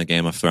cup in the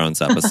Game of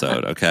Thrones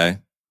episode, okay?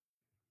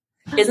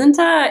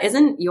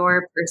 Isn't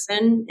your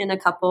person in a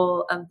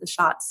couple of the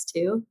shots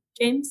too,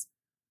 James?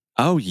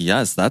 Oh,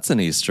 yes, that's an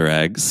Easter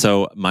egg.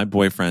 So my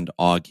boyfriend,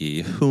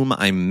 Augie, whom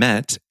I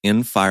met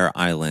in Fire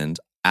Island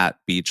at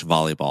beach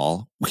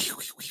volleyball.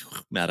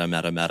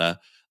 Meta.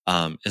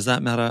 Is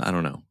that meta? I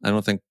don't know. I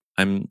don't think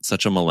I'm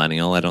such a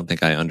millennial. I don't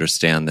think I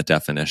understand the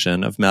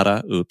definition of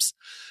meta. Oops.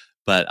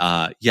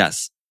 But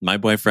yes, my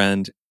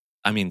boyfriend,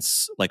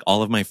 like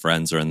all of my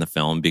friends are in the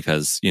film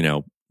because,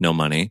 no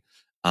money.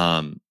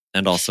 And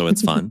also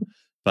it's fun.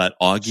 But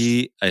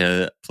Augie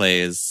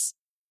plays...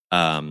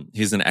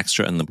 he's an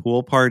extra in the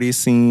pool party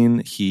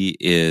scene. He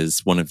is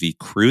one of the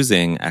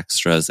cruising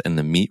extras in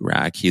the meat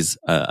rack. He's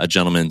a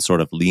gentleman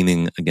sort of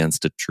leaning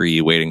against a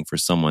tree, waiting for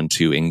someone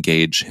to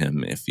engage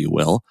him, if you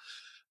will.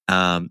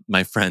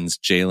 My friends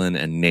Jalen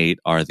and Nate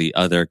are the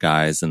other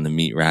guys in the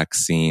meat rack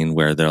scene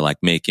where they're like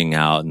making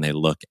out and they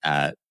look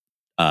at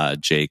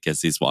Jake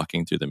as he's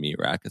walking through the meat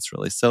rack. It's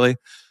really silly.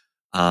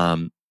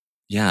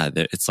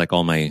 It's like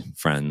all my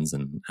friends,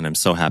 and I'm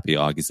so happy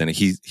Augie's in it.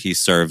 He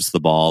serves the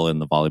ball in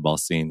the volleyball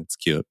scene. It's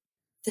cute.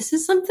 This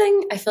is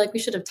something I feel like we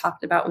should have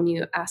talked about when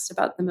you asked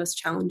about the most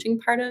challenging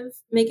part of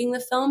making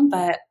the film,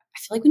 but I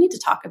feel like we need to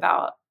talk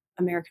about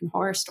American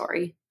Horror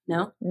Story.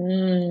 No?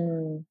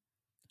 Mm-hmm.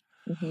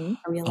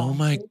 Oh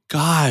my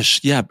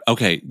gosh. Yeah.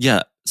 Okay.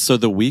 Yeah. So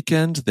the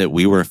weekend that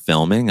we were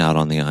filming out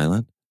on the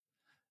island,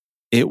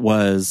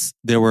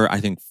 there were, I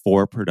think,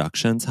 4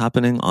 productions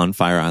happening on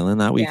Fire Island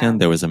that weekend. Yeah.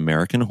 There was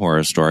American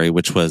Horror Story,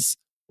 which was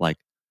like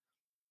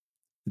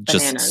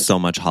Bananas. Just so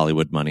much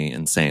Hollywood money,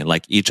 insane.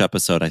 Like each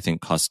episode, I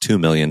think, cost $2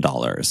 million.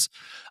 Was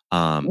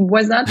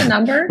that the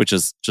number? Which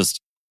is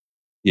just,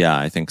 yeah,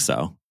 I think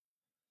so.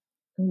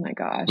 Oh my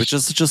gosh. Which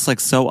is just like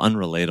so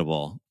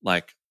unrelatable.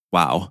 Like,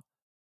 wow.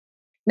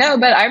 No,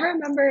 but I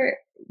remember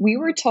we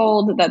were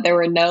told that there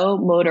were no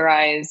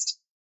motorized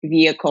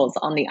vehicles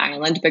on the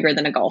island bigger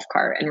than a golf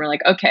cart. And we're like,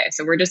 okay,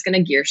 so we're just going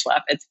to gear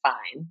schlep. It's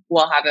fine.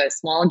 We'll have a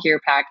small gear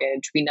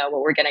package. We know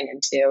what we're getting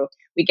into.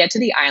 We get to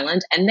the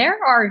island and there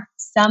are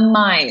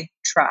semi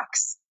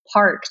trucks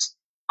parked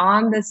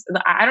on this.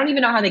 I don't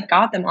even know how they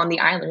got them on the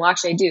island. Well,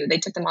 actually I do. They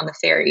took them on the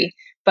ferry,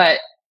 but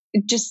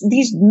just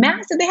these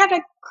massive, they had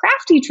a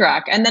crafty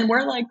truck. And then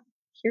we're like,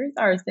 here's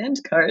our sand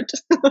cart.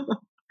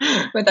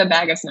 With a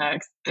bag of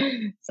snacks.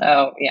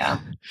 So, yeah.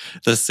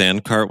 The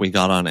sand cart we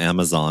got on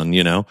Amazon,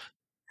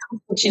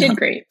 She did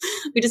great.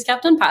 We just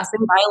kept on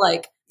passing by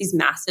like these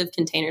massive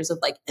containers of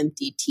like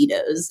empty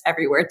Tito's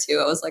everywhere too.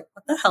 I was like,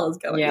 what the hell is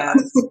going on?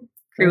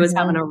 Crew was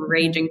having a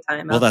raging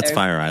time out there. That's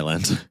Fire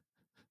Island.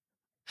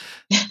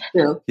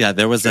 Yeah,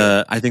 there was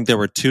I think there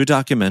were 2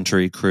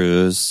 documentary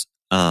crews.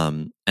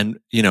 And,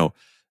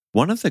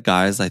 one of the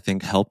guys I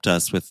think helped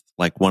us with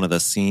like one of the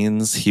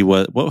scenes. Who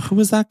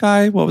was that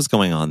guy? What was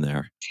going on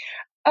there?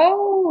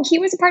 Oh, he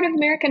was a part of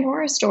American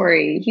Horror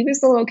Story. He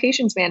was the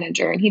locations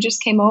manager and he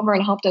just came over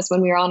and helped us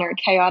when we were on our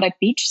chaotic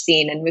beach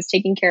scene and was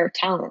taking care of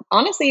talent.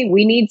 Honestly,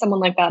 we needed someone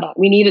like that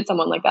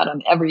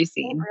on every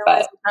scene.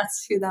 But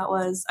that's who that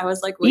was. I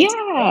was like,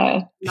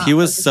 yeah. He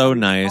was so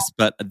nice,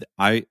 but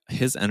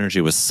his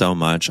energy was so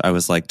much. I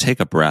was like,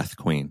 take a breath,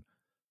 Queen.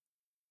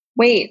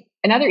 Wait,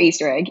 another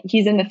Easter egg.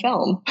 He's in the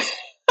film.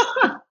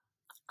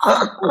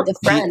 The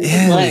friend.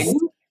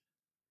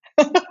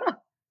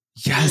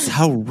 Yes,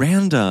 how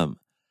random.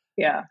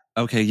 Yeah.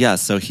 Okay, yeah.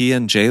 So he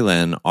and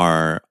Jalen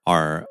are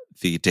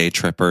the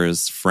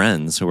Daytrippers'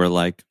 friends who are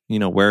like,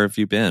 where have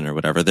you been or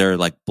whatever. They're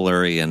like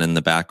blurry and in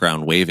the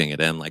background waving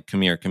it in like,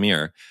 come here, come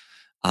here.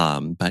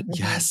 But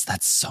yes,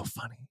 that's so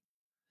funny.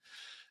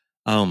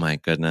 Oh my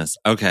goodness.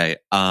 Okay.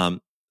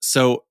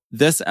 So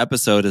this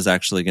episode is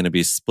actually going to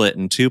be split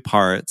in 2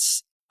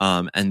 parts.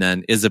 And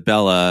then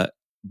Isabella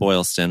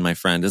Boylston, my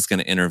friend, is going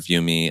to interview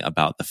me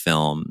about the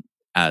film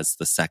as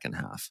the second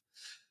half.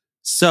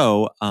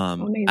 So,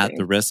 at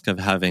the risk of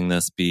having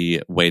this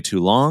be way too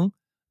long,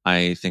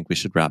 I think we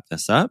should wrap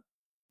this up.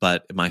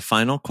 But my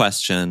final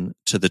question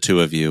to the 2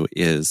 of you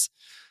is,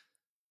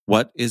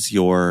 what is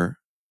your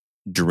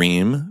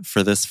dream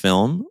for this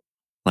film?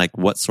 Like,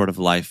 what sort of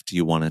life do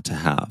you want it to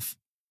have?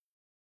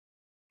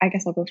 I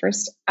guess I'll go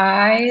first.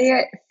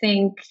 I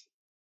think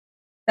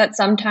that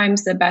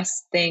sometimes the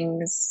best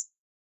things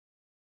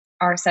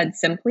are said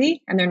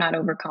simply and they're not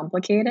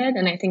overcomplicated.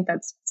 And I think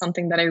that's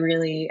something that I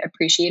really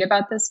appreciate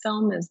about this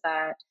film is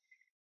that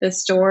the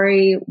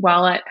story,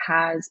 while it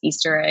has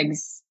Easter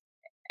eggs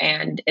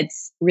and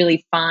it's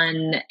really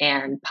fun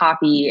and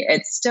poppy,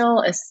 it's still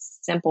a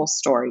simple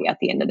story at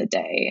the end of the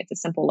day. It's a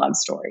simple love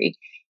story.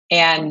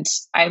 And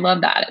I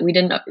love that. We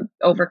didn't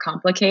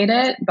overcomplicate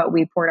it, but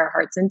we poured our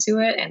hearts into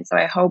it. And so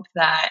I hope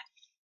that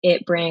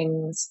it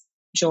brings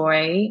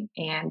joy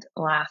and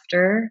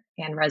laughter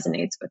and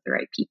resonates with the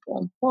right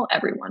people. Well,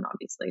 everyone,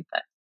 obviously,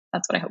 but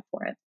that's what I hope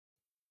for it.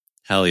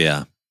 Hell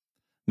yeah.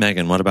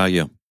 Megan, what about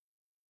you?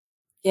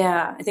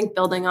 Yeah, I think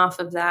building off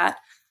of that,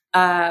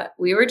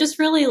 we were just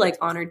really like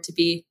honored to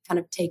be kind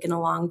of taken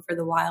along for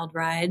the wild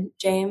ride,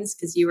 James,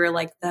 because you were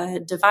like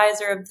the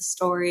deviser of the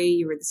story.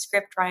 You were the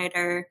script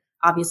writer,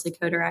 obviously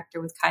co-director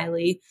with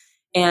Kylie.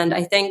 And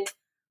I think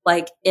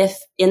like if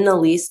in the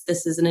least,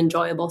 this is an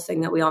enjoyable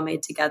thing that we all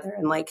made together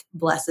and like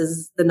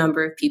blesses the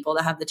number of people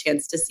that have the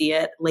chance to see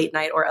it late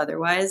night or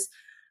otherwise.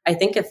 I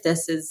think if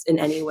this is in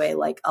any way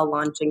like a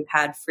launching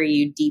pad for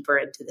you deeper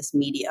into this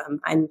medium,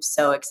 I'm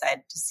so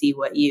excited to see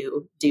what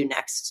you do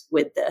next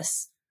with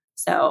this.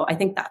 So I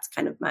think that's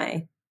kind of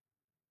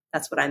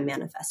that's what I'm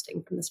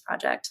manifesting from this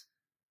project.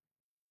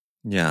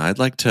 Yeah, I'd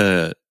like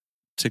to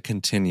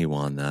continue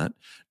on that.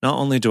 Not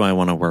only do I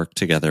want to work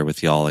together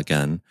with y'all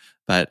again,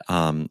 but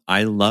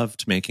I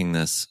loved making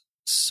this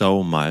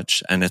so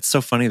much. And it's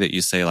so funny that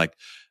you say like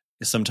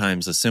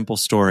sometimes a simple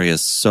story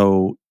is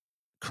so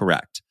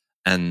correct.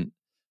 And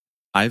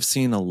I've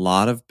seen a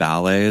lot of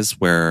ballets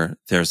where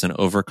there's an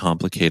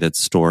overcomplicated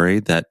story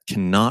that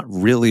cannot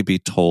really be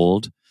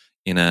told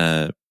in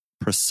a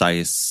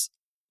precise,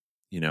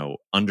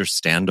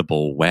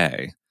 understandable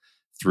way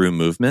through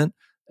movement.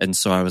 And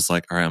so I was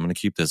like, all right, I'm going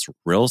to keep this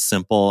real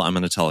simple. I'm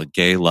going to tell a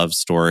gay love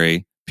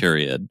story,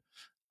 period.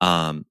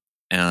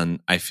 And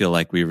I feel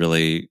like we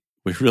really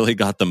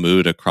got the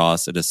mood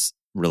across. It is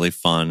really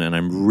fun and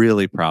I'm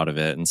really proud of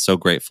it and so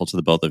grateful to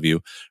the both of you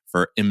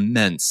for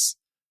immense,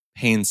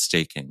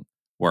 painstaking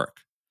work.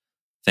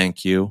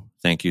 Thank you.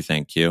 Thank you.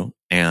 Thank you.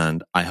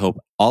 And I hope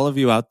all of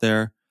you out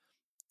there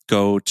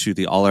go to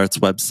the All Arts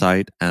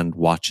website and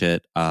watch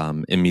it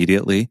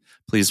immediately.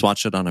 Please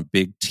watch it on a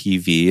big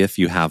TV if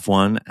you have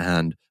one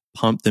and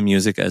pump the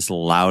music as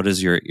loud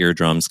as your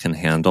eardrums can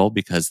handle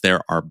because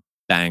there are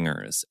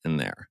bangers in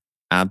there.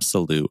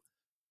 Absolute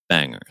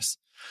bangers.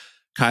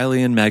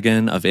 Kylie and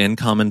Megan of In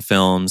Common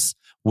Films,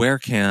 where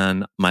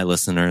can my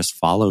listeners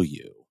follow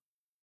you?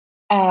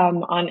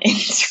 On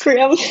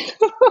Instagram.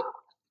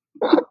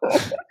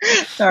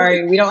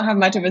 Sorry, we don't have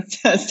much of a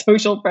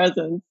social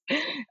presence.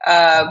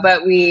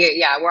 But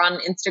we're on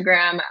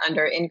Instagram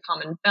under In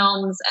Common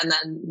Films, and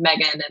then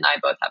Megan and I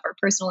both have our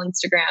personal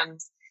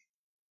Instagrams.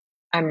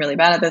 I'm really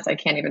bad at this. I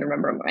can't even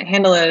remember what my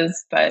handle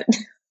is, but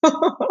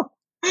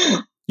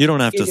you don't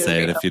have to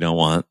say it if you don't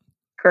want.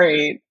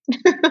 Great.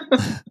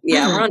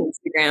 Yeah, we're on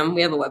Instagram.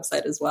 We have a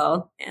website as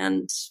well,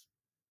 and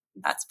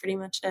that's pretty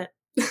much it.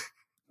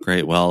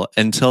 Great. Well,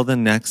 until the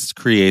next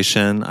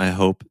creation, I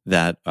hope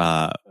that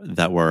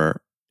that we're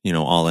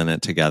all in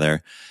it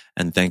together.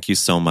 And thank you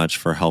so much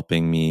for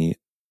helping me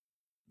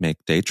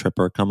make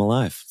Daytripper come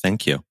alive.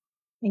 Thank you.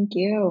 Thank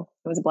you.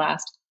 It was a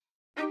blast.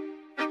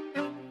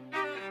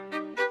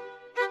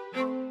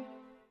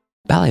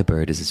 Ballet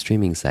Bird is a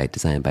streaming site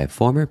designed by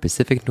former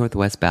Pacific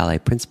Northwest Ballet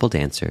principal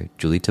dancer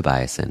Julie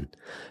Tobiasen.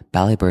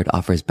 Ballet Bird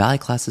offers ballet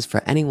classes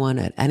for anyone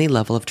at any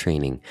level of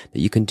training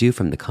that you can do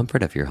from the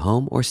comfort of your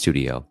home or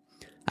studio.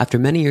 After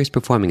many years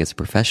performing as a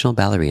professional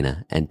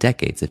ballerina and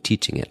decades of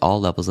teaching at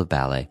all levels of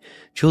ballet,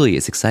 Julie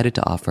is excited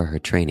to offer her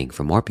training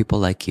for more people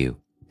like you.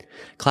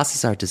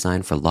 Classes are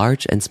designed for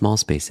large and small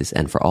spaces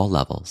and for all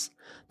levels.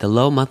 The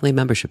low monthly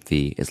membership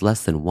fee is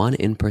less than one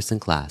in-person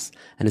class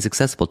and is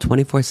accessible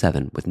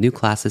 24/7 with new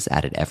classes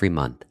added every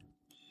month.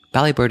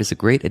 Ballet Bird is a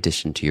great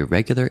addition to your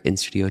regular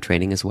in-studio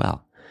training as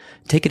well.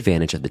 Take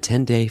advantage of the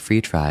 10-day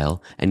free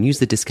trial and use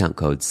the discount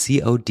code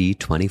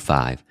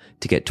COD25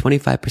 to get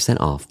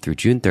 25% off through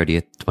June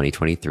 30th,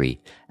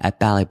 2023 at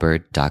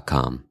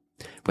balletbird.com.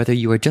 Whether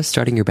you are just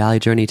starting your ballet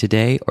journey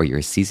today or you're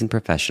a seasoned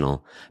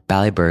professional,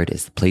 Ballet Bird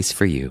is the place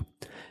for you.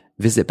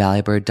 Visit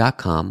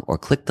balletbird.com or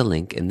click the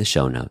link in the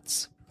show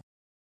notes.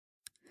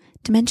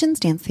 Dimensions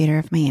Dance Theater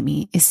of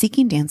Miami is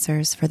seeking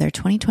dancers for their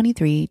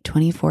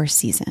 2023-24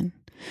 season.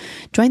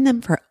 Join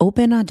them for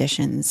open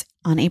auditions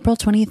on April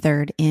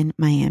 23rd in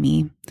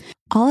Miami.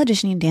 All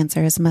auditioning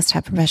dancers must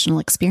have professional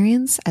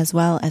experience as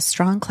well as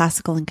strong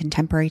classical and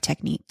contemporary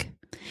technique.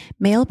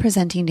 Male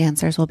presenting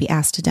dancers will be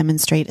asked to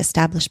demonstrate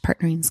established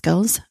partnering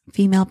skills.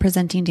 Female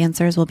presenting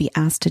dancers will be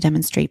asked to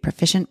demonstrate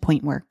proficient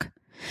point work.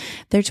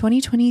 Their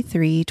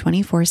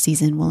 2023-24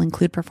 season will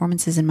include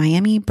performances in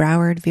Miami,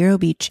 Broward, Vero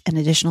Beach, and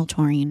additional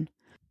touring.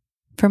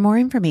 For more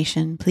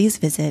information, please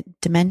visit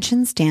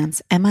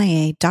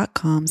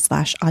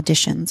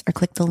dimensionsdancemia.com/auditions or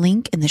click the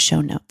link in the show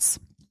notes.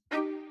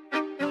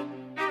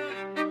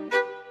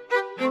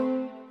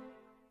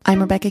 I'm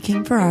Rebecca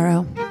King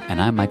Ferraro. And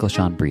I'm Michael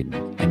Sean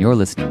Breeden, and you're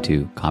listening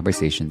to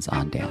Conversations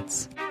on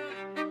Dance.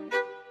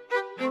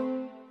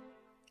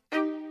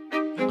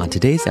 On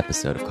today's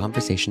episode of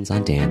Conversations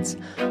on Dance,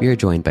 we are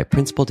joined by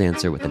principal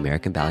dancer with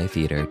American Ballet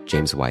Theater,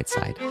 James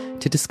Whiteside,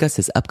 to discuss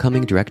his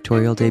upcoming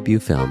directorial debut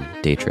film,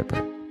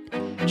 Daytripper.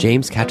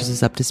 James catches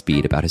us up to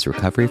speed about his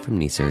recovery from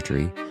knee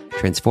surgery,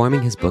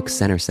 transforming his book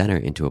Center Center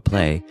into a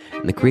play,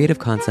 and the creative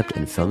concept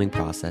and filming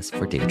process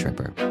for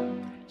Daytripper.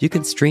 You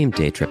can stream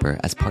Daytripper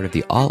as part of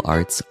the All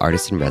Arts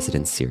Artist in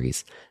Residence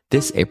series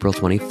this April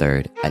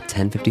 23rd at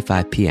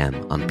 10:55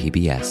 p.m. on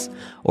PBS,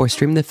 or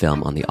stream the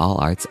film on the All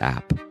Arts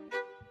app.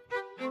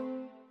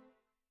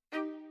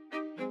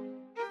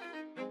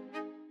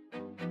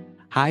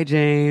 Hi,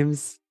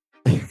 James.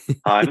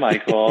 Hi,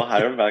 Michael.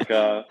 Hi,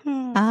 Rebecca.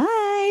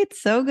 Hi,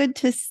 it's so good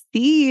to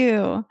see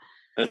you.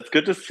 It's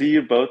good to see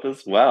you both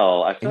as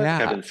well. I feel like I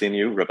Yeah. haven't seen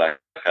you, Rebecca,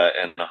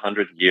 in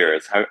 100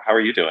 years. How are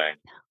you doing?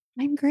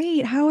 I'm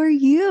great. How are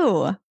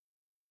you?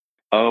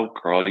 Oh,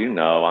 girl,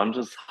 I'm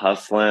just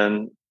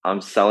hustling.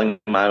 I'm selling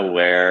my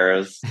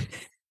wares.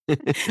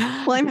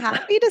 Well, I'm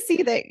happy to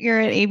see that you're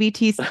at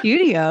ABT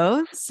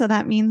Studios. So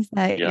that means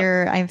that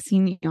I've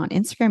seen you on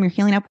Instagram, you're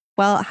healing up.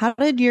 Well, how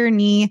did your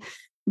knee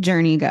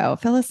journey go?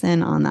 Fill us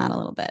in on that a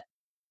little bit.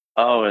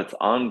 Oh, it's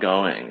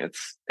ongoing.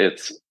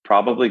 It's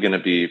probably going to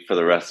be for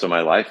the rest of my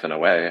life in a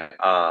way,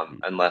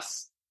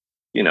 unless,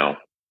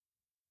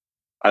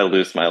 I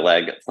lose my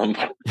leg at some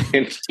point.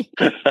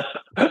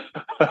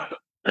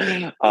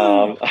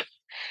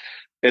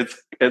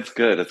 It's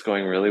good. It's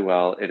going really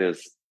well. It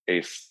is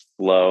a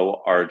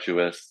slow,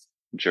 arduous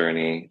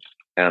journey,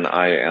 and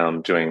I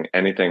am doing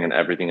anything and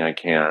everything I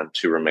can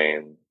to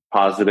remain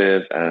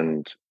positive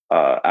and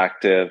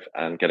active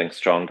and getting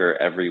stronger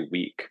every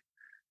week.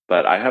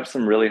 But I have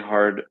some really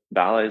hard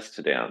ballets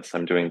to dance.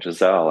 I'm doing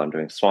Giselle, I'm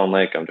doing Swan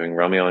Lake, I'm doing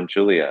Romeo and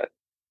Juliet.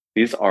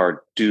 These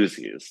are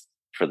doozies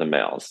for the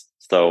males.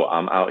 So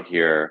I'm out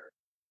here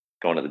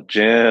going to the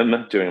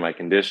gym, doing my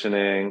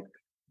conditioning,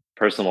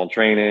 personal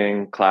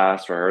training,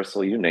 class,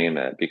 rehearsal, you name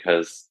it,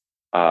 because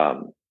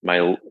my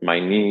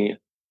knee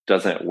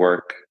doesn't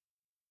work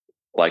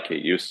like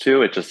it used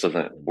to. It just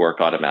doesn't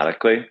work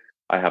automatically.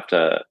 I have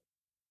to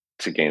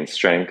gain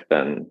strength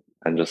and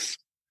just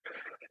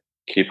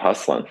keep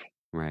hustling.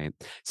 Right.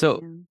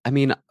 So, I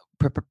mean,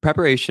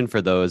 preparation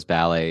for those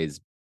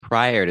ballets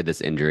prior to this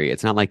injury,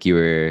 it's not like you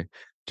were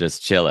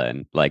just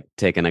chilling, like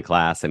taking a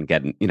class and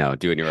getting,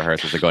 doing your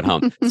rehearsals and going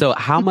home. So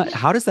how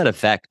does that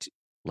affect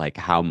like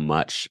how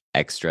much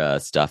extra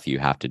stuff you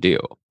have to do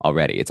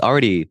already? It's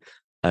already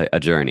a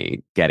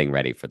journey getting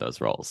ready for those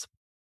roles.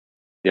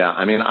 Yeah.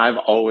 I mean, I've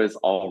always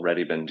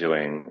already been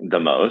doing the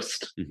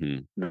most.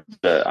 Mm-hmm.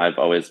 I've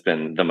always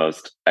been the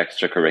most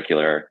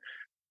extracurricular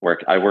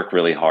work. I work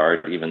really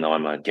hard, even though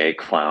I'm a gay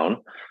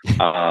clown.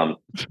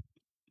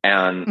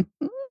 And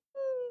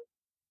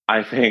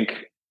I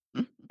think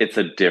it's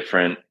a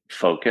different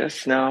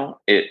focus now.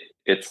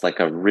 It's like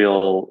a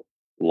real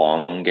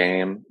long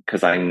game,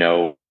 because I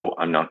know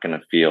I'm not going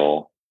to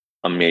feel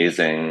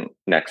amazing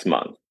next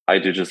month. I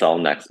do Giselle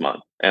next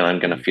month and I'm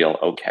going to feel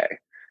okay.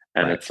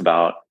 And It's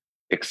about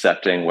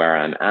accepting where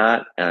I'm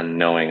at and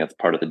knowing it's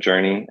part of the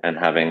journey and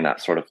having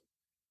that sort of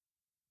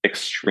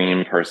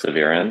extreme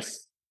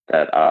perseverance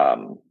that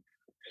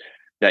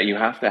you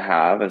have to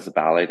have as a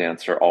ballet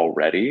dancer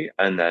already,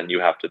 and then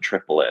you have to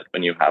triple it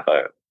when you have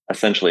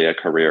essentially a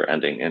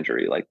career-ending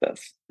injury like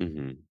this.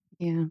 Mm-hmm.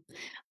 Yeah,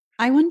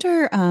 I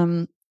wonder.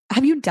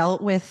 Have you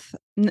dealt with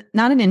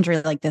not an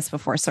injury like this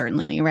before?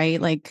 Certainly,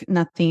 right? Like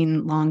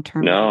nothing long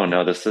term.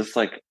 No. This is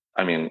like,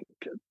 I mean,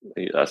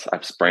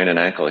 I've sprained an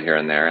ankle here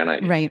and there, and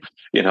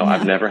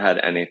I've never had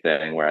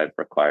anything where I've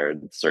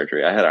required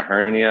surgery. I had a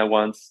hernia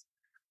once,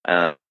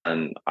 and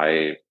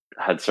I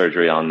had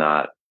surgery on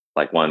that,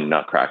 like one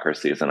Nutcracker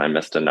season. I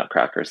missed a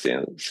Nutcracker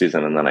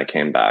season, and then I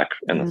came back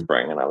in the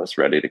spring, and I was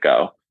ready to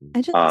go.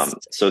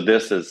 So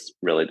this is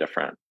really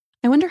different.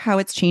 I wonder how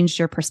it's changed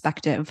your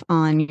perspective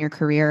on your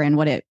career and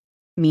what it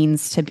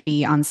means to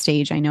be on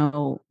stage. I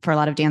know for a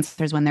lot of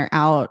dancers, when they're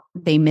out,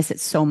 they miss it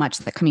so much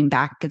that coming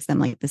back gives them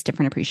like this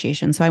different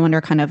appreciation. So I wonder,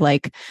 kind of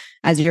like,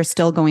 as you're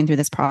still going through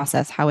this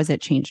process, how has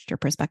it changed your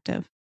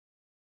perspective?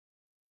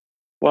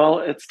 Well,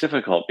 it's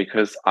difficult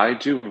because I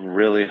do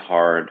really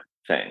hard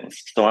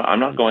things. So I'm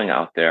not going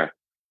out there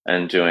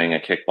and doing a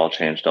kickball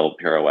change, double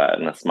pirouette,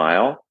 and a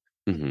smile.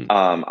 Mm-hmm.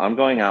 I'm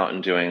going out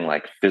and doing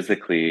like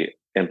physically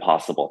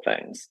impossible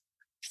things.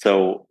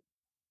 So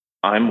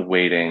I'm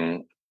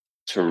waiting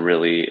to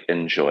really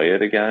enjoy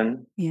it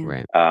again. Yeah.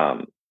 Right.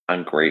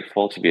 I'm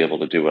grateful to be able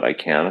to do what I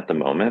can at the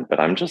moment, but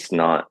I'm just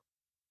not,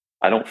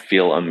 I don't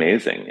feel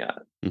amazing yet.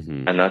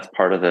 Mm-hmm. And that's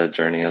part of the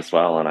journey as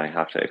well. And I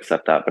have to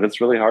accept that, but it's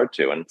really hard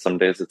to. And some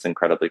days it's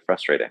incredibly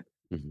frustrating,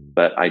 Mm-hmm.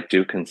 but I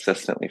do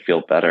consistently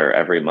feel better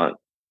every month,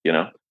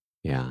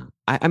 Yeah.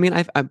 I mean,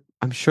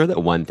 I'm sure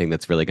that one thing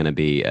that's really going to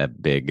be a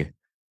big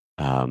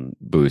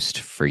boost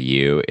for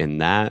you in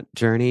that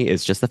journey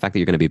is just the fact that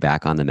you're going to be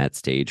back on the Met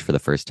stage for the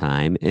first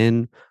time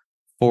in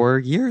 4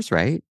 years,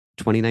 right?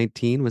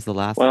 2019 was the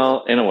last.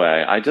 Well, in a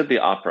way, I did the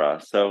opera.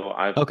 So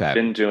I've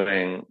been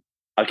doing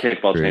a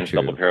kickball change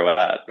double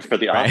pirouette for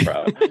the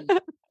opera.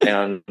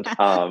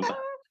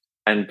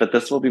 But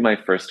this will be my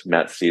first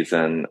Met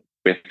season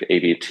with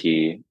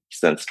ABT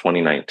since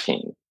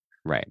 2019.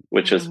 Right.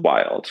 Which is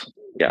wild.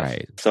 Yes.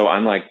 Right. So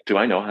I'm like, do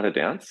I know how to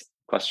dance? ?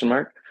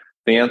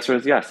 The answer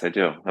is yes, I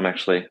do. I'm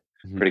actually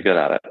pretty good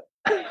at it.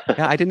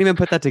 Yeah, I didn't even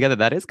put that together.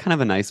 That is kind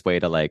of a nice way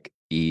to like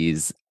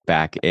ease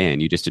back in.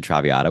 You just did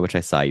Traviata, which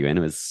I saw you in.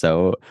 You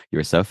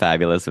were so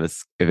fabulous.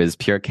 It was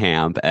pure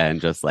camp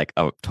and just like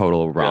a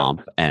total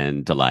romp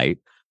and delight.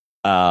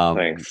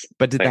 Thanks.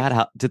 But did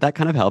that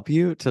kind of help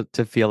you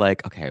to feel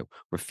like, okay,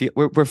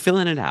 we're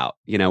filling it out.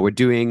 You know, we're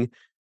doing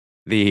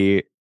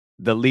the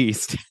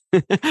least.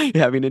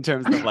 Yeah, I mean, in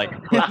terms of like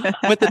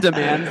what the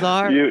demands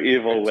are. You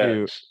evil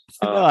witch.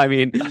 No, I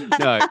mean,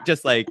 no,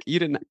 just like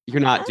you're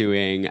not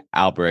doing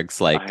Albrecht's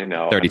like I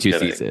know, 32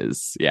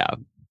 Ceases. Yeah.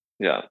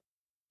 Yeah.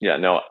 Yeah.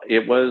 No,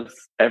 it was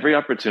every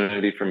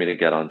opportunity for me to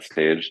get on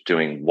stage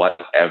doing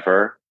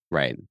whatever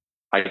Right.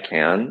 I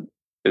can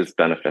is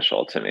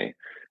beneficial to me.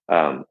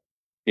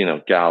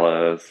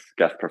 Galas,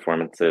 guest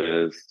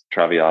performances,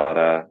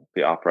 Traviata,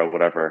 the opera,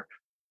 whatever.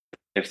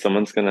 If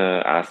someone's going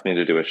to ask me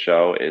to do a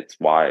show, it's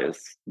wise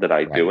that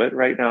I do it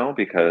right now,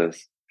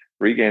 because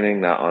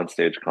regaining that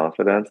onstage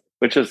confidence,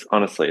 which is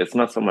honestly, it's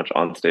not so much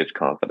onstage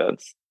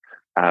confidence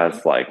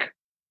as like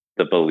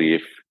the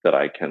belief that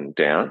I can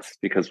dance,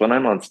 because when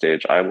I'm on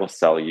stage, I will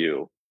sell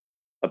you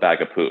a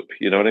bag of poop.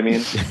 You know what I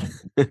mean?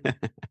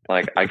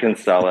 Like, I can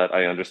sell it.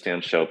 I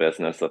understand show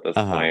business at this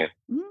point,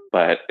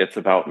 but it's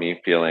about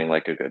me feeling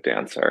like a good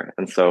dancer.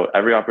 And so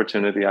every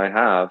opportunity I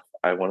have,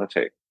 I want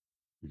to take.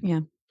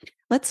 Yeah.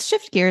 Let's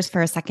shift gears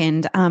for a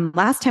second.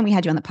 Last time we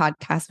had you on the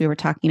podcast, we were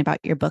talking about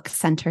your book,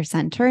 Center,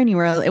 and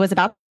it was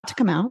about to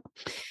come out.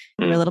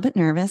 You were a little bit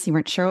nervous. You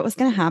weren't sure what was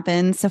going to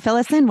happen. So fill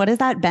us in. What has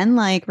that been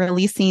like,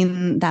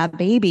 releasing that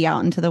baby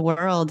out into the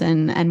world?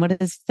 And what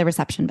has the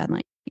reception been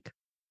like?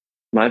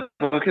 My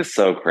book is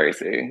so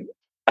crazy.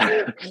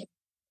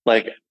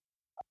 Like,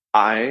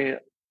 I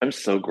am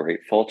so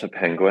grateful to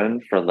Penguin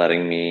for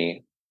letting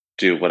me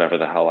do whatever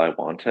the hell I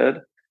wanted.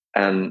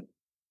 And,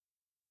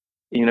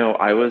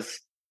 I was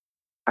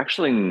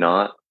actually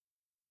not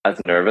as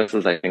nervous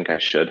as I think I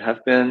should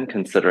have been,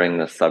 considering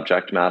the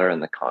subject matter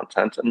and the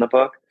content in the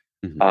book.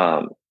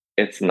 Mm-hmm.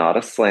 It's not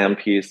a slam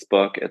piece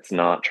book. It's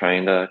not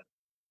trying to,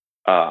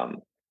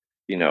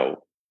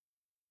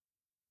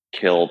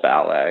 kill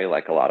ballet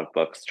like a lot of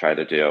books try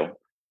to do.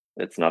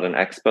 It's not an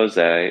expose.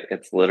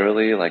 It's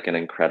literally like an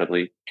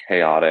incredibly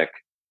chaotic,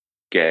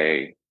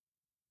 gay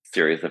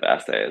series of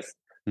essays.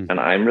 Mm-hmm. And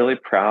I'm really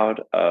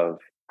proud of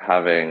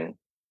having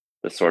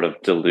the sort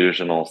of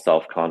delusional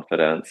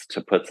self-confidence to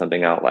put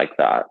something out like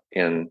that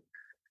in,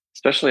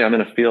 especially I'm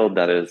in a field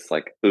that is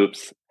like,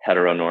 oops,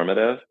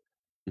 heteronormative.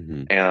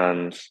 Mm-hmm.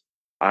 And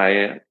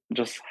I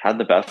just had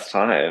the best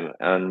time.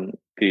 And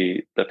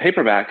the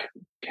paperback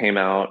came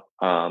out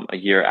a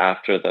year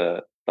after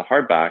the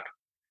hardback,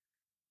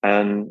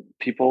 and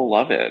people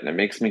love it. And it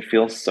makes me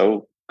feel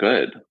so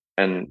good.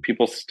 And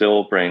people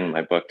still bring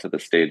my book to the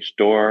stage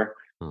door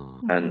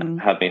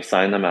and have me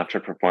sign them after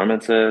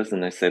performances,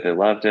 and they say they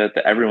loved it,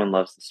 that everyone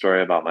loves the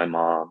story about my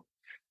mom.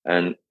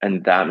 And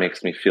that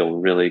makes me feel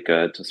really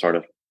good to sort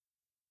of,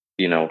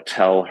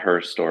 tell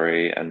her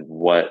story and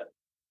what,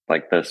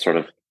 like, the sort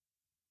of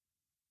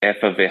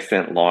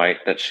effervescent light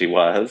that she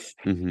was.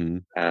 Mm-hmm.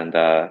 And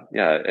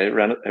it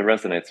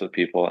resonates with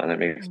people, and it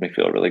makes me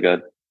feel really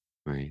good.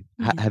 Right.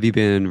 Have you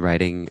been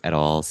writing at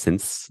all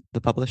since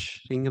the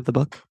publishing of the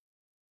book?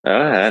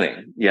 Honey.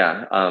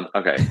 Yeah.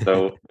 Okay.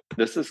 So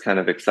this is kind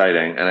of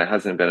exciting, and it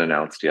hasn't been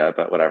announced yet,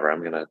 but whatever, I'm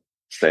going to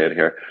say it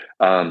here.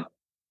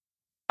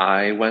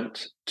 I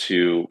went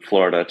to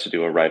Florida to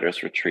do a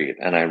writer's retreat,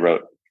 and I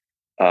wrote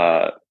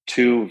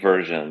 2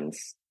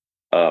 versions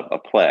of a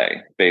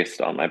play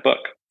based on my book.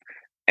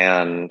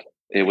 And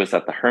it was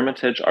at the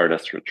Hermitage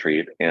Artist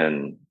Retreat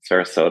in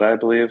Sarasota, I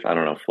believe. I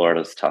don't know.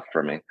 Florida's tough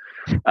for me.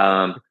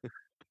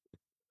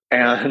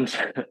 And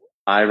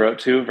I wrote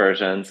 2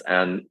 versions,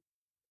 and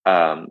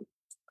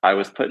I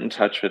was put in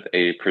touch with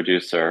a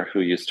producer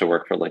who used to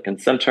work for Lincoln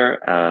Center,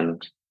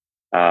 and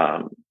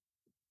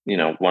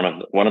one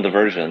of the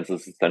versions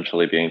is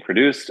essentially being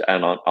produced,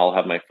 and I'll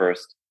have my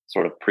first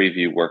sort of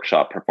preview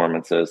workshop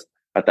performances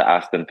at the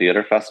Aspen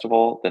Theater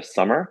Festival this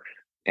summer,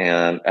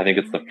 and I think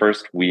it's the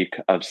first week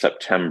of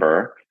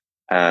September,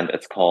 and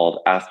it's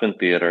called Aspen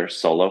Theater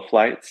Solo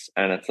Flights,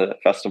 and it's a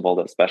festival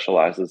that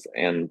specializes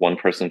in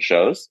one-person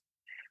shows.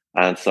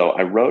 And so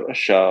I wrote a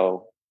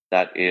show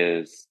that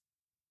it's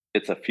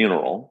a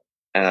funeral,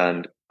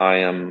 and I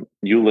am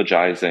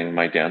eulogizing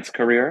my dance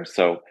career.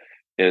 So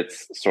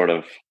it's sort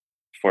of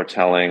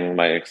foretelling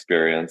my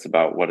experience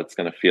about what it's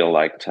going to feel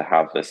like to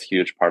have this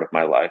huge part of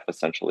my life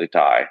essentially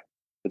die.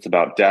 It's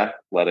about death,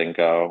 letting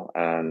go,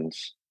 and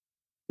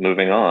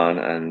moving on,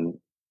 and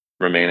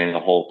remaining a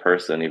whole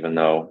person, even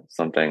though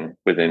something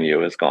within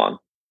you is gone.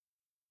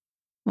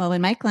 Well,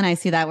 when Michael and I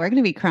see that, we're going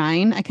to be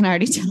crying. I can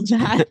already tell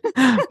that.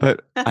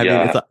 But I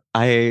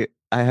mean,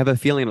 I have a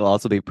feeling it'll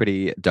also be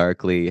pretty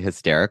darkly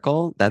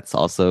hysterical. That's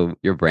also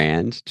your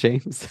brand,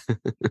 James.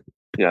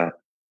 Yeah.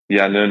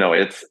 No,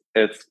 it's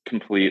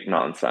complete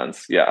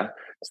nonsense. Yeah.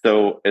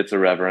 So it's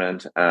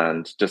irreverent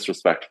and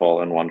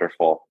disrespectful and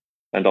wonderful,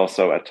 and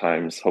also at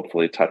times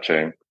hopefully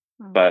touching.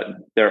 But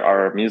there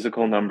are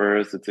musical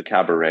numbers. It's a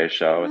cabaret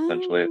show.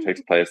 Essentially, it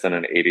takes place in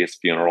an 80s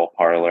funeral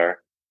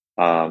parlor.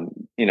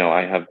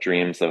 I have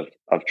dreams of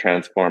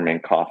transforming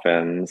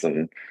coffins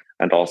and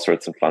all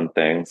sorts of fun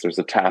things. There's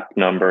a tap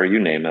number, you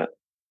name it.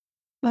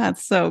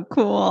 That's so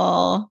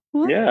cool.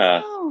 Wow.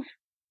 Yeah.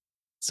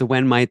 So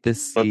when might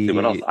this Let's see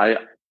what else.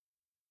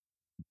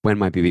 When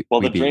might we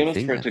Well, we the be dream is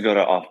seeing for it this? to go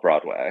to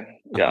off-Broadway.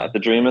 Yeah, Uh-huh. the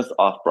dream is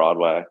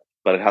off-Broadway,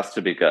 but it has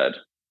to be good.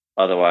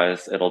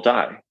 Otherwise, it'll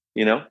die,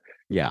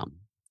 Yeah.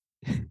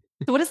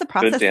 So what is the Good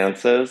process?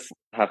 dances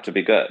have to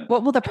be good.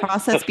 What will the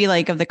process be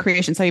like of the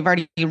creation? So you've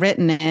already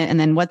written it, and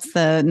then what's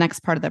the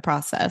next part of the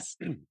process?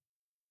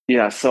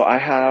 Yeah, so I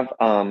have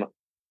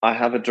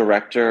a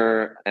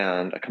director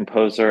and a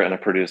composer and a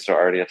producer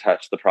already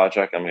attached to the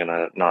project. I'm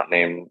gonna not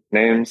name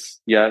names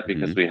yet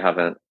because we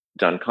haven't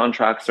done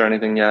contracts or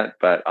anything yet,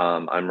 but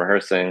I'm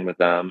rehearsing with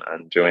them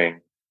and doing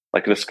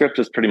like the script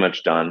is pretty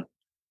much done.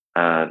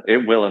 And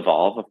it will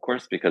evolve, of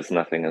course, because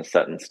nothing is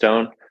set in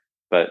stone.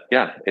 But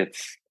yeah,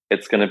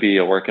 it's going to be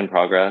a work in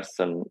progress,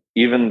 and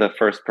even the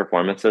first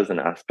performances in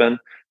Aspen,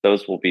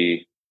 those will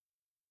be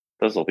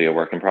a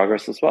work in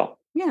progress as well.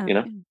 Yeah. You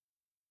know.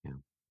 Yeah.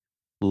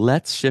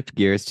 Let's shift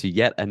gears to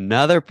yet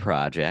another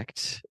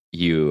project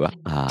you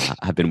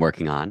have been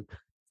working on.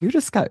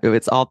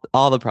 It's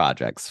all the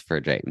projects for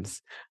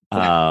James.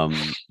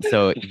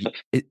 So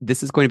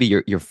this is going to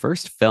be your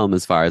first film,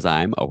 as far as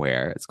I'm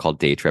aware. It's called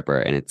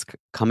Daytripper, and it's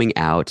coming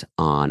out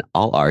on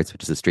All Arts,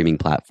 which is a streaming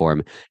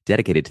platform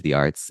dedicated to the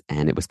arts,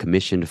 and it was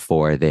commissioned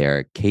for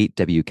their Kate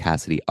W.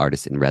 Cassidy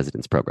Artist in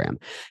Residence program.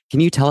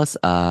 Can you tell us,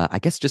 I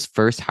guess, just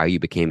first how you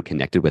became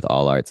connected with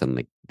All Arts and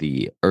like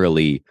the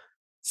early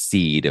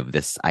seed of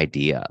this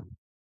idea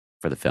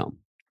for the film?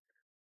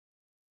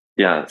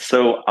 Yeah,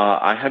 so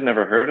I had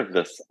never heard of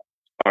this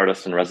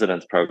artist in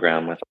residence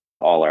program with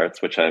All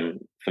Arts, which I'm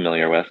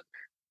familiar with.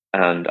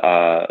 And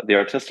the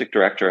artistic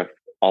director of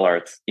All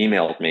Arts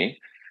emailed me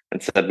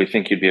and said, "We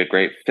think you'd be a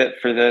great fit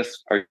for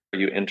this. Are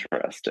you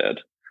interested?"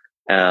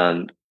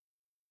 And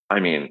I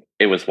mean,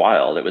 it was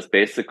wild. It was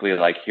basically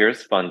like,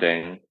 here's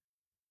funding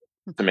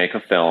to make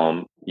a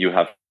film. You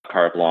have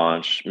carte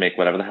blanche, make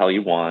whatever the hell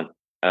you want,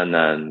 and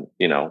then,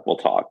 we'll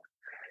talk.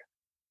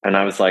 And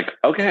I was like,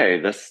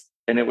 okay,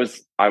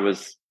 I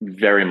was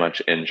very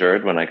much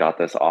injured when I got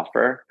this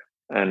offer.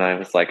 And I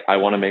was like, I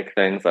want to make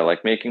things. I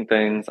like making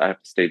things. I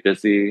have to stay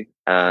busy.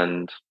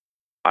 And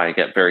I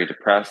get very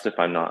depressed if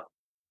I'm not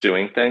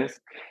doing things.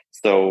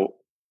 So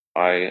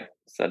I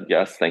said,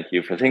 yes, thank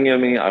you for thinking of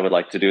me. I would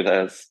like to do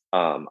this.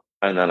 And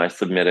then I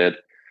submitted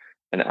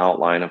an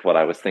outline of what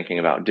I was thinking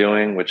about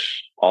doing,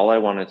 which all I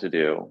wanted to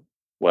do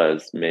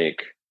was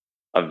make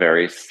a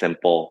very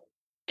simple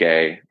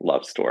gay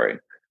love story.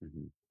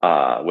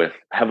 With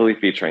heavily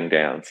featuring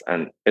dance.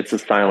 And it's a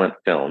silent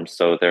film.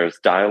 So there's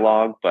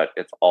dialogue, but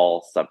it's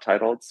all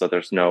subtitled. So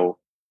there's no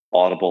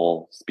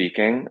audible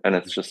speaking. And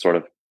it's just sort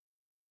of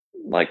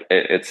like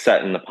it's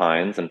set in the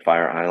pines and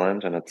Fire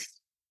Island. And it's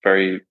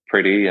very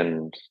pretty.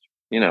 And,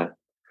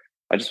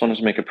 I just wanted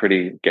to make a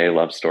pretty gay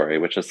love story,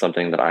 which is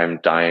something that I'm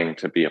dying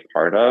to be a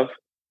part of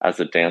as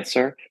a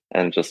dancer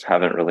and just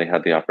haven't really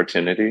had the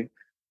opportunity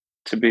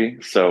to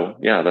be. So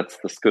yeah, that's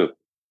the scoop.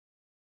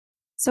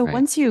 So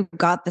once you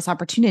got this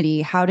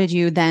opportunity, how did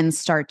you then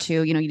start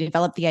to, you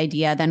developed the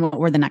idea, then what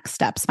were the next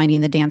steps?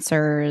 Finding the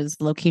dancers,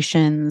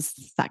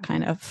 locations, that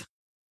kind of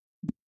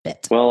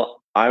bit?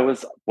 Well, I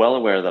was well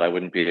aware that I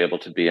wouldn't be able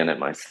to be in it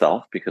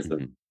myself because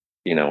of,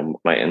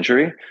 my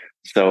injury.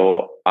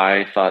 So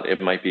I thought it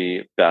might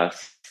be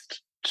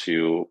best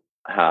to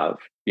have,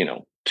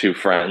 two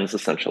friends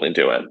essentially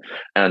do it.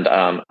 And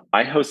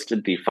I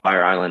hosted the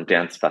Fire Island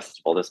Dance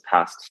Festival this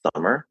past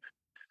summer.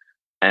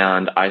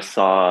 And I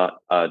saw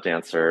a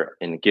dancer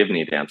in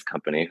Givney Dance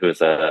Company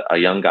who's a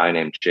young guy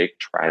named Jake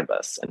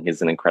Tribus, and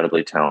he's an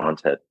incredibly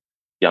talented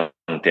young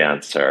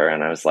dancer.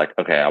 And I was like,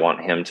 okay, I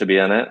want him to be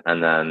in it.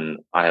 And then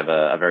I have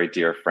a very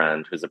dear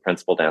friend who's a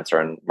principal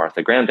dancer in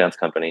Martha Graham Dance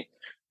Company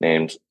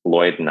named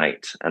Lloyd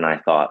Knight. And I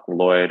thought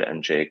Lloyd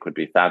and Jake would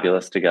be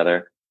fabulous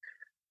together.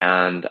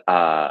 And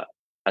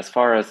as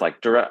far as my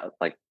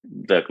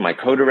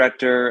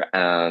co-director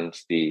and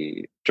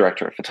the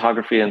director of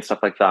photography and stuff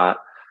like that,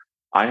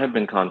 I had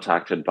been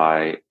contacted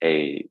by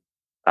a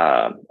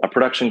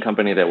production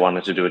company that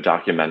wanted to do a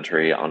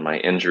documentary on my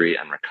injury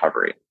and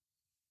recovery.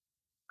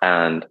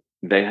 And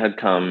they had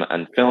come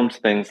and filmed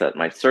things at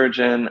my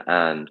surgeon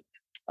and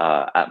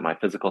at my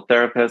physical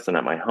therapist and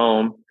at my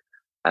home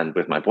and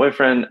with my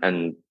boyfriend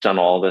and done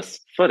all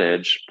this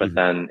footage. But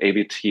then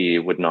ABT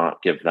would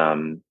not give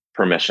them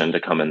permission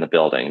to come in the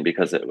building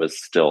because it was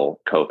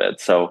still COVID.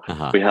 So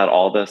we had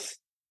all this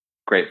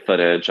great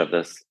footage of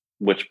this,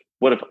 which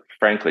would have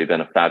frankly been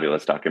a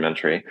fabulous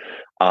documentary.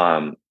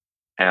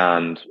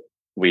 And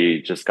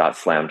we just got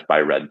slammed by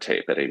red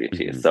tape at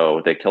ABT.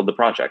 So they killed the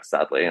project,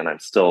 sadly, and I'm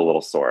still a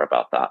little sore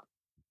about that.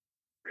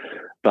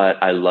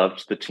 But I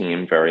loved the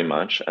team very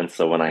much. And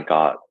so when I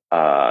got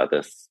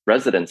this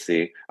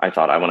residency, I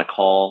thought I want to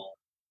call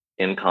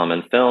In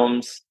Common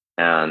Films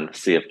and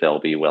see if they'll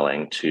be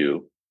willing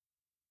to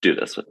do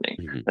this with me.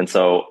 And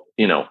so,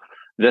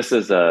 this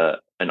is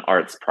an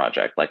arts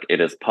project. Like,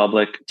 it is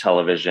public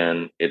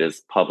television, it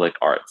is public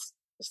arts.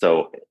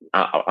 So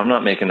I'm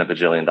not making a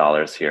bajillion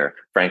dollars here.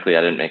 Frankly,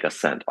 I didn't make a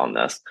cent on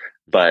this,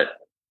 but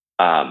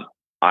um,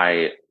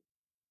 I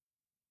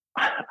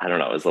don't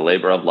know, it was a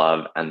labor of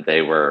love, and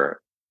they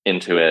were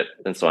into it.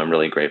 And so I'm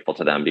really grateful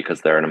to them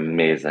because they're an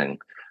amazing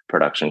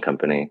production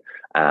company.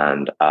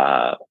 And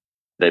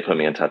they put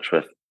me in touch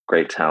with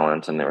great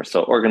talent, and they were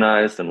so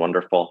organized and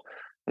wonderful.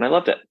 And I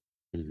loved it.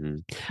 Mm-hmm.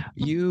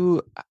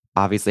 You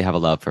obviously have a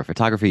love for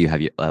photography. You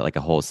have like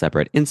a whole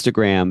separate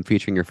Instagram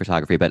featuring your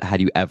photography, but had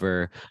you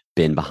ever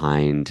been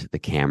behind the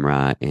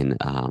camera in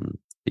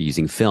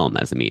using film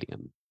as a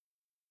medium?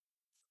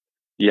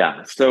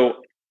 Yeah.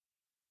 So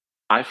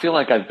I feel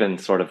like I've been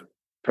sort of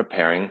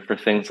preparing for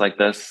things like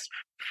this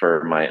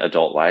for my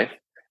adult life.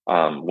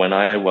 When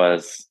I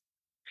was,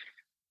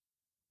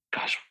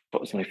 gosh, what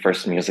was my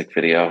first music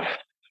video?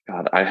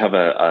 God, I have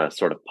a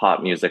sort of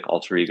pop music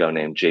alter ego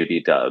named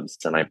JB Dubs,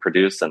 and I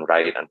produce and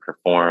write and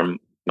perform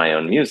my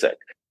own music.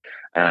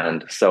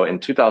 And so in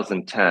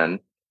 2010,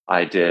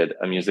 I did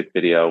a music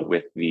video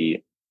with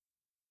there's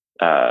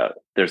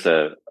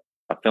a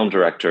film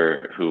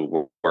director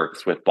who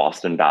works with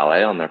Boston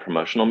Ballet on their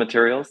promotional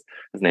materials.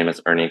 His name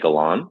is Ernie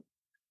Galan.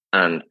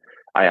 And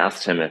I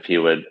asked him if he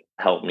would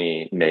help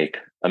me make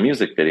a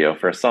music video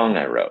for a song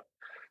I wrote.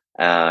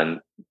 And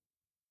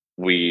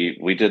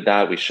we did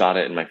that. We shot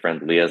it in my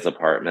friend Leah's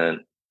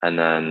apartment. And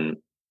then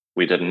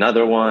we did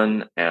another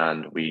one,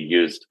 and we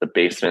used the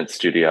basement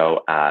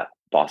studio at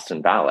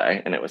Boston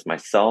Ballet. And it was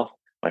myself,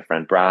 my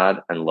friend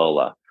Brad, and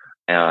Lola.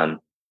 And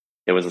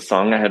it was a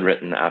song I had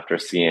written after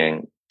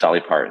seeing Dolly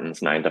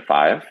Parton's 9 to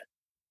 5.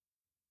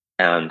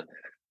 And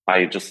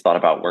I just thought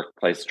about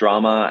workplace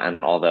drama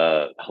and all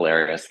the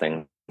hilarious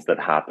things that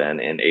happen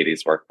in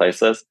 80s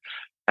workplaces.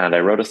 And I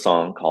wrote a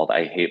song called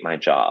I Hate My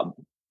Job.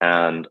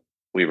 And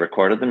we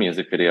recorded the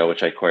music video,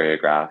 which I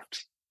choreographed.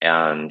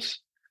 And,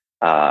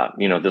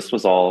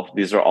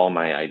 these are all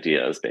my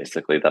ideas,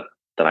 basically, that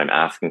I'm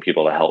asking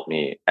people to help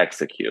me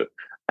execute.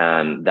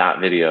 And that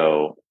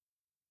video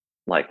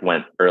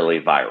went early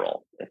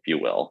viral, if you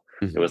will.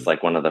 Mm-hmm. It was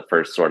like one of the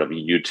first sort of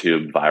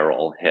YouTube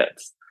viral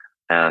hits.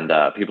 And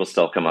people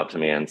still come up to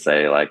me and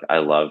say, I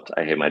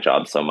Hate My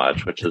Job so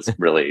much, which is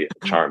really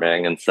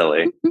charming and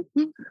silly.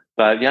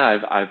 But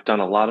yeah, I've done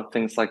a lot of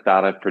things like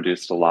that. I've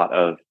produced a lot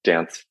of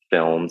dance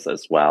films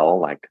as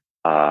well.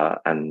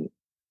 And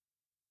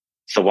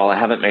so while I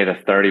haven't made a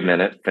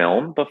 30-minute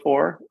film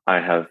before, I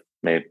have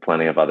made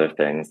plenty of other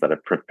things that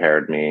have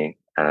prepared me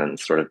and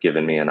sort of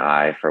given me an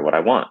eye for what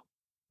I want.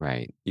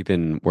 Right. You've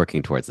been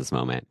working towards this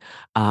moment.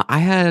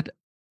 I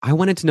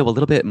wanted to know a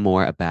little bit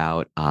more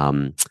about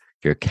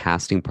your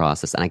casting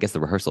process and I guess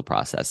the rehearsal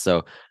process.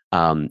 So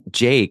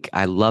Jake,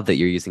 I love that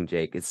you're using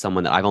Jake. It's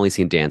someone that I've only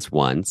seen dance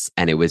once,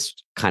 and it was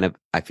kind of,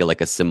 I feel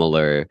like, a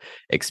similar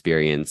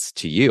experience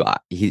to you.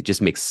 He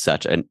just makes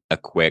such a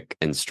quick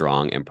and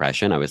strong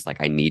impression. I was like,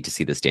 I need to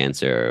see this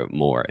dancer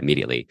more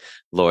immediately.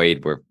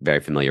 Lloyd, we're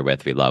very familiar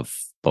with. We love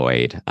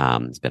Lloyd.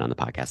 He's been on the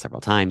podcast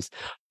several times.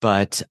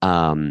 But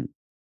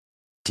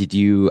did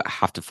you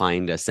have to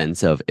find a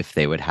sense of if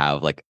they would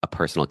have a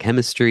personal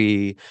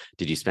chemistry?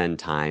 Did you spend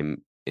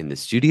time in the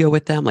studio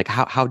with them?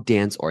 How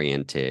dance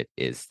oriented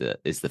is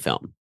the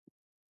film?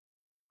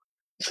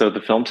 So the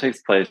film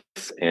takes place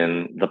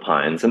in the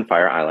Pines in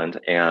Fire Island,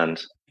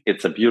 and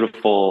it's a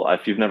beautiful,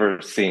 if you've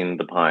never seen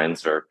the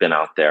Pines or been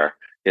out there,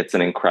 it's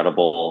an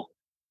incredible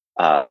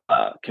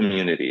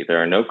community.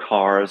 There are no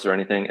cars or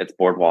anything. It's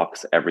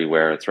boardwalks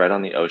everywhere. It's right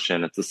on the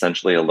ocean. It's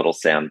essentially a little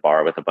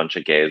sandbar with a bunch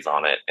of gays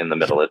on it in the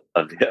middle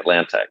of the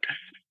Atlantic.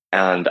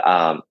 And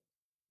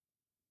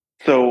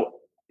so,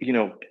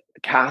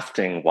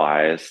 casting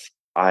wise,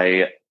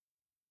 I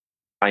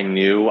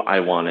knew I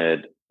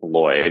wanted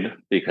Lloyd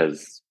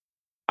because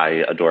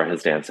I adore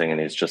his dancing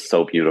and he's just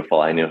so beautiful.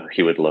 I knew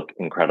he would look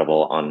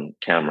incredible on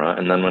camera.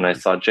 And then when I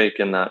saw Jake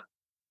in that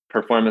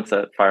performance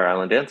at Fire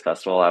Island Dance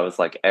Festival, I was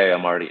like, hey,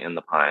 I'm already in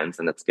the Pines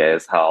and it's gay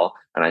as hell.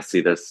 And I see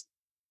this,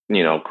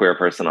 queer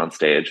person on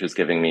stage who's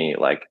giving me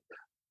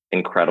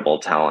incredible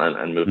talent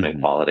and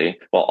movement quality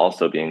while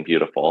also being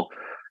beautiful.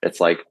 It's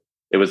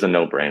it was a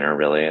no-brainer,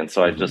 really. And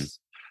so I just,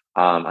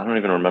 I don't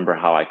even remember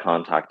how I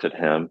contacted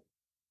him.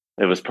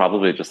 It was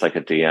probably just a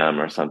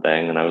DM or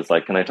something. And I was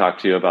like, can I talk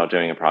to you about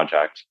doing a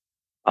project?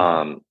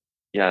 Yeah.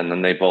 And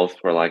then they both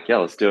were like, yeah,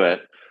 let's do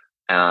it.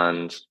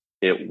 And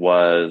it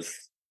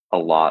was a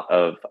lot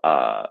of,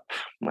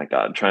 my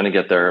God, trying to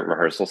get their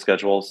rehearsal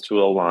schedules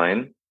to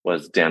align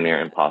was damn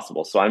near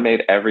impossible. So I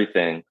made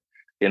everything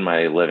in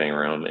my living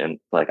room. And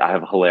I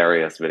have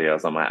hilarious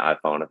videos on my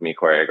iPhone of me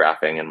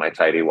choreographing in my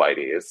tighty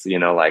whities,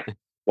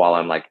 while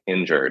I'm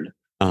injured.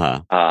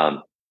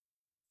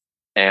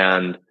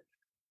 And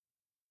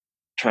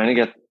trying to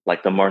get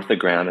the Martha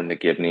Graham and the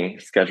Gibney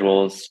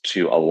schedules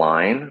to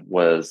align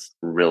was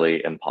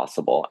really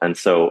impossible. And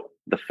so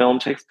the film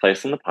takes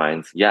place in the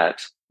Pines,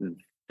 yet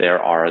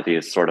there are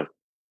these sort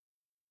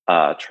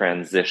of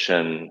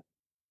transition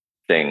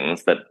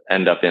things that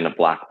end up in a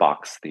black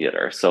box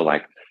theater. So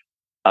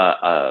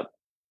a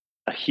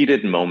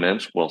heated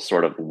moment will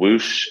sort of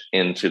whoosh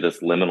into this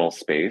liminal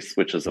space,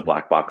 which is a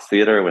black box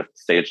theater with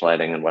stage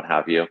lighting and what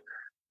have you.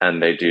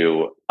 and they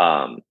do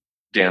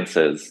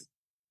dances.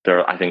 There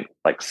are, I think,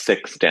 like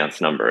 6 dance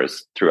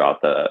numbers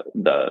throughout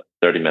the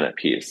 30-minute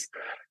piece,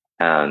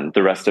 and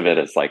the rest of it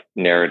is like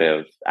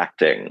narrative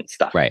acting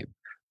stuff, right?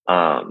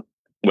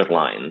 With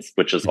lines,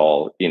 which is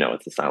all,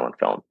 it's a silent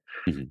film.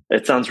 Mm-hmm.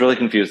 It sounds really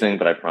confusing,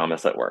 but I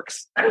promise it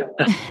works.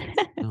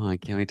 Oh, I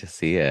can't wait to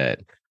see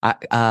it.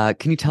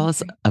 Can you tell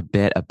us a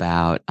bit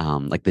about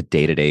like the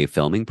day-to-day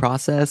filming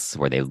process?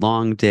 Were they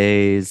long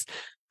days?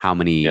 How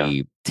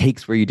many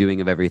takes were you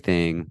doing of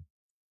everything?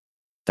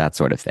 That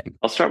sort of thing.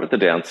 I'll start with the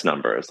dance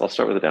numbers.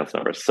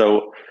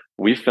 So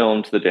we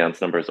filmed the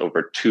dance numbers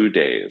over 2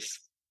 days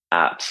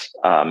at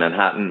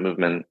Manhattan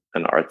Movement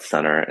and Arts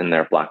Center in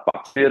their black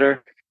box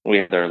theater. We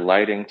had their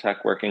lighting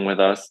tech working with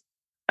us.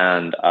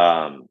 And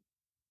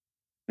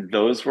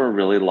those were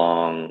really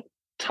long,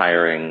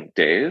 tiring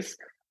days.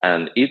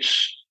 And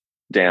each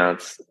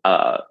dance,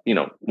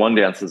 one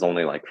dance is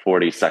only like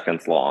 40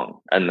 seconds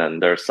long. And then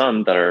there's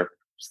some that are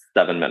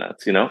 7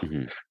 minutes,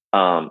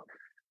 Mm-hmm.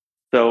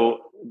 So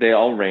they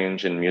all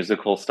range in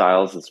musical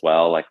styles as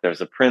well. Like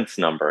there's a Prince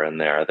number in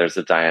there. There's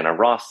a Diana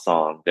Ross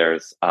song.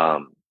 There's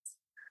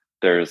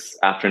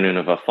Afternoon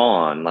of a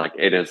Fawn. Like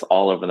it is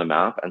all over the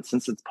map. And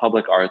since it's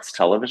public arts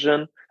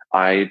television,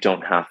 I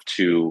don't have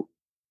to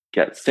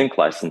get sync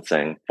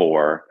licensing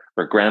or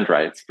grand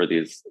rights for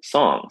these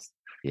songs.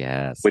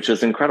 Yes. Which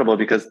is incredible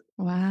because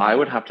I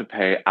would have to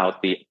pay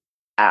out the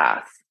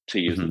ass to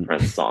use a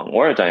Prince song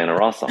or a Diana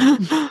Ross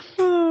song.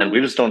 And we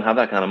just don't have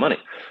that kind of money.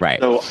 Right.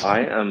 So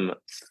I am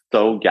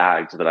so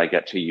gagged that I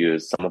get to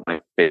use some of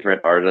my favorite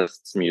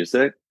artists'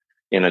 music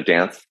in a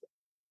dance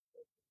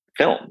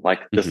film. Like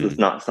this is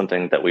not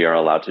something that we are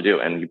allowed to do.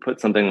 And you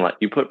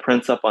put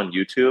Prince up on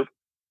YouTube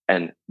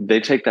and they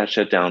take that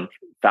shit down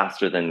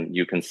faster than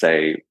you can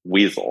say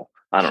weasel.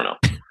 I don't know.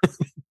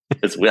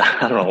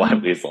 I don't know why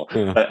weasel.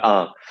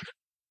 But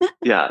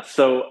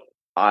so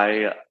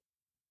I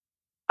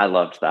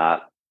loved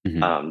that.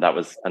 Mm-hmm. That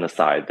was an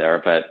aside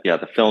there, but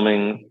the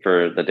filming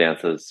for the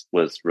dances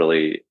was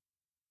really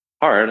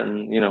hard,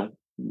 and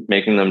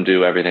making them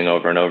do everything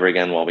over and over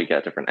again while we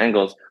get different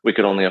angles. We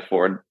could only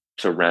afford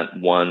to rent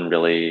one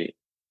really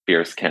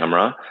fierce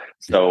camera,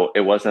 so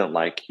it wasn't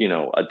like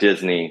a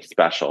Disney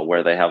special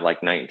where they have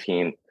like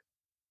 19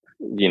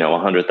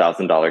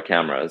 $100,000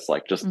 cameras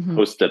like just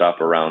posted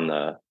up around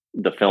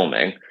the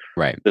filming.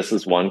 Right. This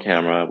is one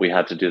camera. We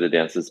had to do the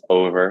dances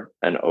over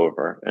and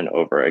over and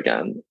over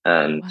again.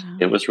 And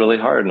it was really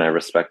hard. And I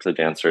respect the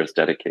dancers'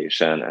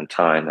 dedication and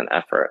time and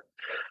effort.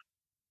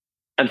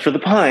 And for the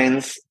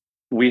Pines,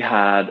 we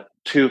had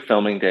 2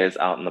 filming days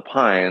out in the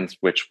Pines,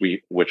 which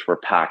were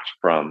packed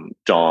from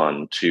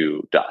dawn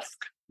to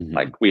dusk. Mm-hmm.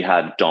 Like we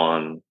had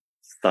dawn,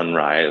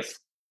 sunrise,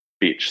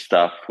 beach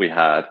stuff. We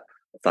had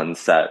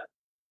sunset,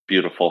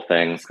 beautiful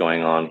things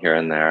going on here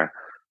and there.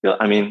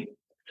 I mean,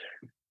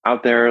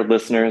 out there,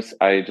 listeners,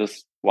 I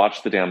just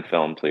watch the damn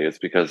film, please,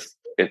 because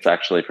it's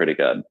actually pretty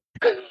good.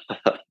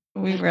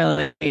 We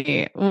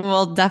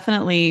will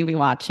definitely be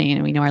watching,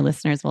 and we know our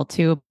listeners will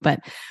too.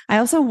 But I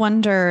also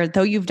wonder,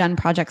 though you've done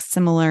projects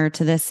similar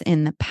to this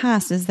in the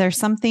past, is there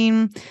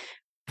something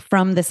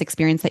from this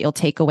experience that you'll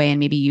take away and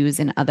maybe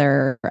use in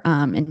other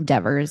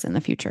endeavors in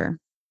the future?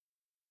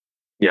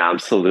 Yeah,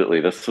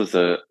 absolutely. This was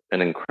an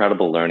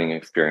incredible learning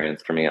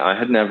experience for me. I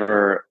had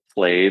never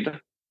played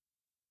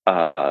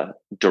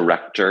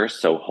director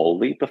so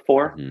wholly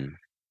before. Mm-hmm.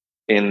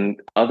 In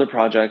other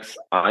projects,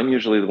 I'm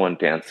usually the one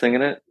dancing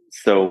in it.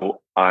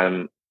 So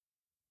I'm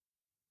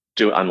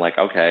like,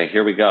 okay,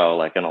 here we go.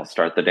 Like, and I'll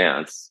start the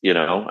dance,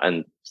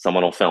 and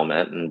someone will film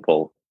it and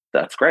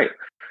that's great.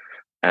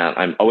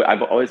 And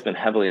I've always been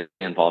heavily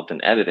involved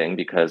in editing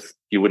because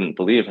you wouldn't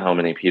believe how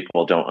many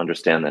people don't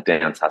understand that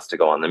dance has to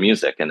go on the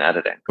music in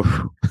editing.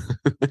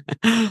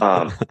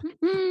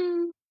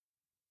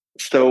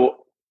 So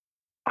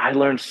I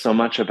learned so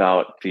much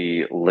about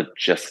the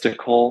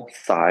logistical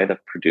side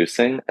of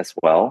producing as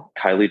well.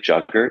 Kylie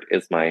Juggert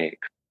is my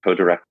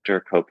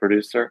co-director,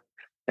 co-producer,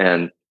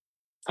 and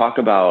talk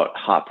about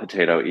hot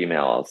potato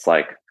emails.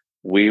 Like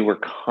we were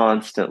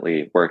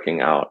constantly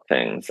working out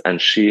things,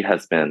 and she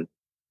has been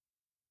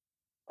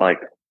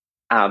like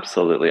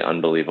absolutely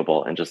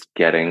unbelievable and just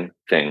getting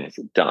things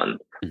done.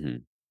 Mm-hmm.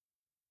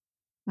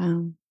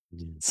 Wow.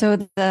 So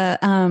the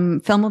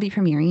film will be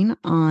premiering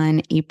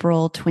on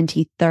April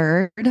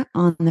 23rd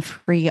on the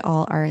Free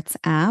All Arts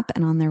app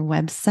and on their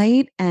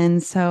website.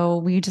 And so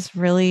we just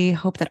really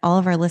hope that all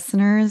of our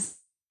listeners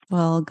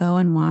will go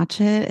and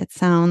watch it. It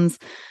sounds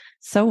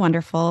so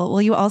wonderful.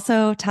 Will you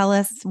also tell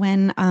us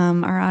when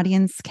our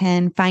audience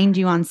can find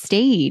you on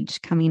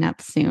stage coming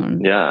up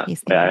soon? Yeah,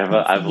 I have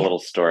a little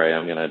story.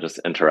 I'm going to just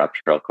interrupt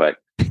real quick.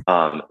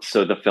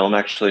 So the film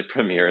actually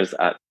premieres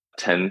at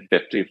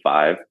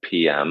 10:55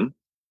 p.m.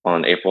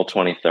 on April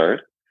 23rd.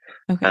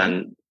 Okay.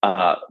 And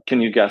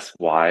can you guess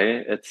why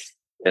it's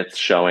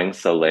showing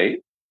so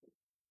late?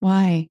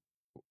 Why?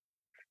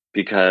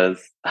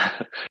 Because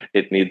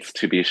it needs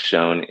to be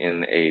shown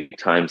in a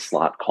time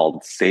slot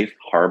called Safe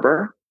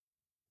Harbor.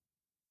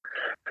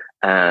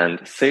 And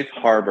Safe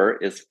Harbor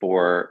is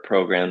for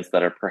programs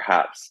that are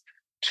perhaps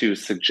too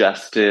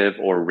suggestive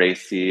or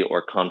racy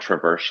or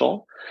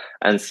controversial.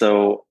 And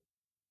so,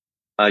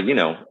 I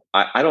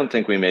don't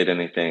think we made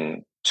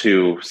anything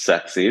too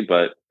sexy,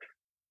 but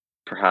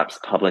perhaps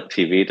public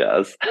TV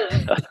does.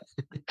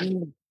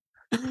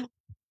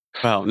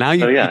 Well, now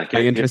you piqued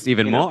my interest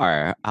even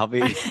more. I'll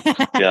be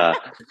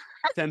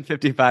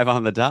 10:55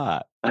 on the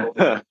dot.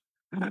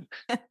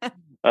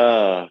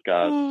 Oh,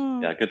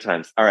 gosh. Yeah, good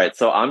times. All right.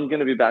 So I'm going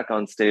to be back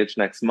on stage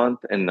next month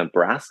in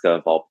Nebraska,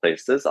 of all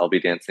places. I'll be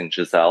dancing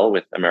Giselle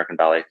with American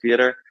Ballet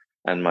Theater,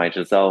 and my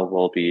Giselle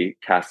will be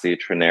Cassie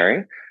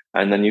Trineri.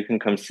 And then you can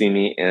come see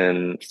me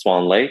in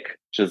Swan Lake,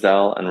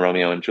 Giselle and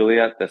Romeo and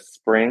Juliet this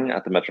spring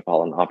at the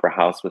Metropolitan Opera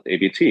House with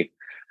ABT.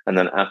 And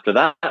then after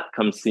that,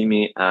 come see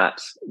me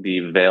at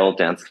the Vail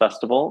Dance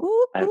Festival.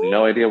 I have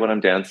no idea what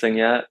I'm dancing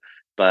yet,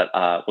 but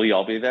will you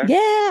all be there?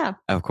 Yeah.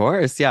 Of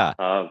course, yeah.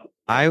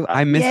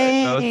 I missed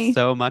it both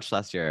so much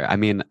last year. I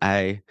mean,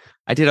 I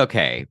did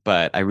okay,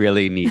 but I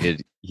really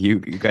needed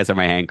you. You guys are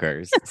my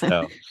anchors.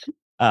 So,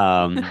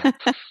 I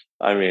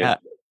mean,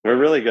 we're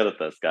really good at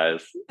this,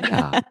 guys.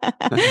 Yeah.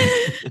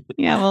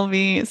 Yeah, we'll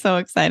be so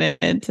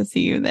excited to see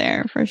you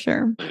there for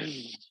sure.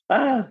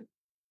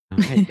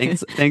 Okay,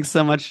 thanks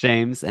so much,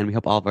 James. And we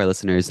hope all of our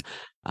listeners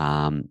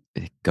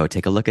go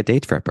take a look at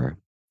Daytripper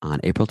on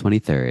April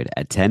 23rd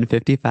at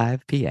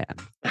 10:55 p.m.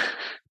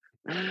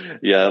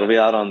 Yeah, it'll be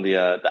out on the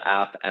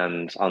app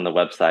and on the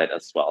website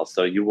as well.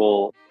 So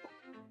you'll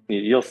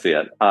see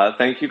it.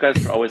 Thank you guys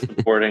for always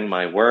supporting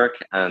my work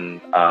and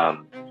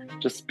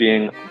just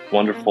being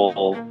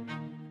wonderful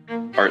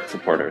art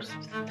supporters.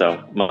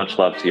 So much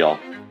love to y'all.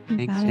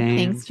 Thanks,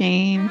 James. Thanks,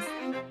 James.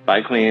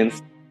 Bye,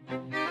 Queens.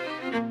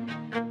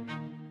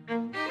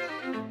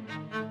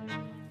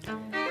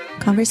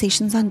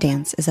 Conversations on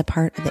Dance is a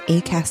part of the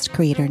Acast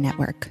Creator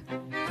Network.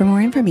 For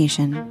more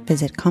information,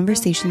 visit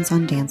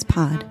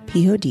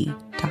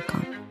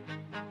conversationsondancepod.com.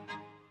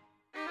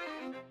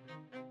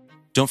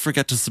 Don't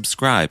forget to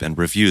subscribe and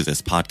review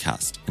this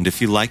podcast. And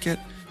if you like it,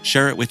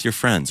 share it with your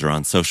friends or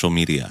on social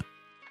media.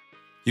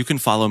 You can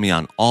follow me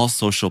on all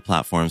social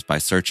platforms by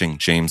searching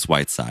James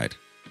Whiteside.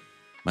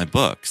 My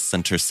book,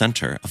 Center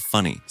Center, a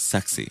funny,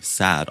 sexy,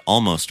 sad,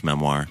 almost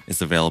memoir,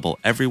 is available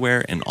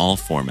everywhere in all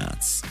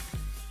formats.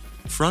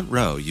 Front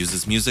Row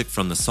uses music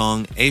from the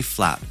song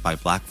A-Flat by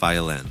Black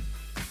Violin.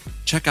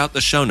 Check out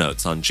the show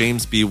notes on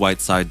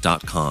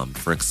jamesbwhiteside.com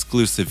for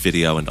exclusive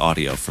video and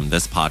audio from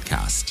this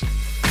podcast.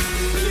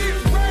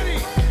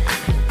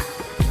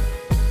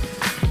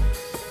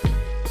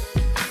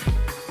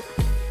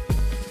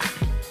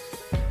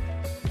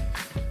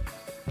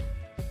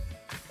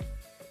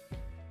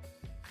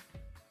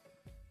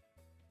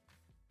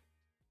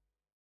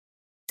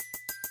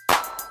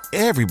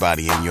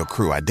 Everybody in your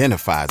crew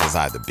identifies as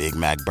either Big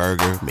Mac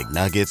Burger,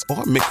 McNuggets,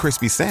 or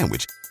McCrispy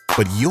Sandwich.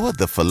 But you're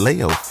the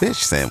Filet-O-Fish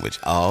Sandwich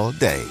all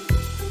day.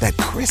 That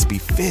crispy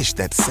fish,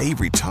 that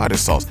savory tartar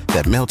sauce,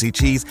 that melty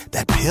cheese,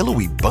 that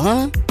pillowy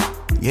bun.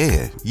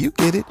 Yeah, you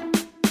get it.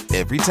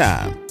 Every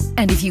time.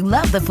 And if you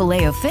love the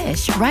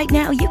Filet-O-Fish, right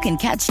now you can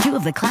catch two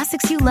of the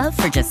classics you love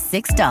for just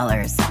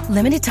 $6.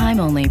 Limited time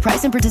only.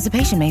 Price and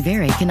participation may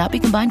vary. Cannot be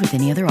combined with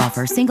any other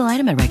offer. Single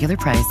item at regular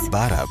price.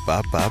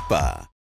 Ba-da-ba-ba-ba.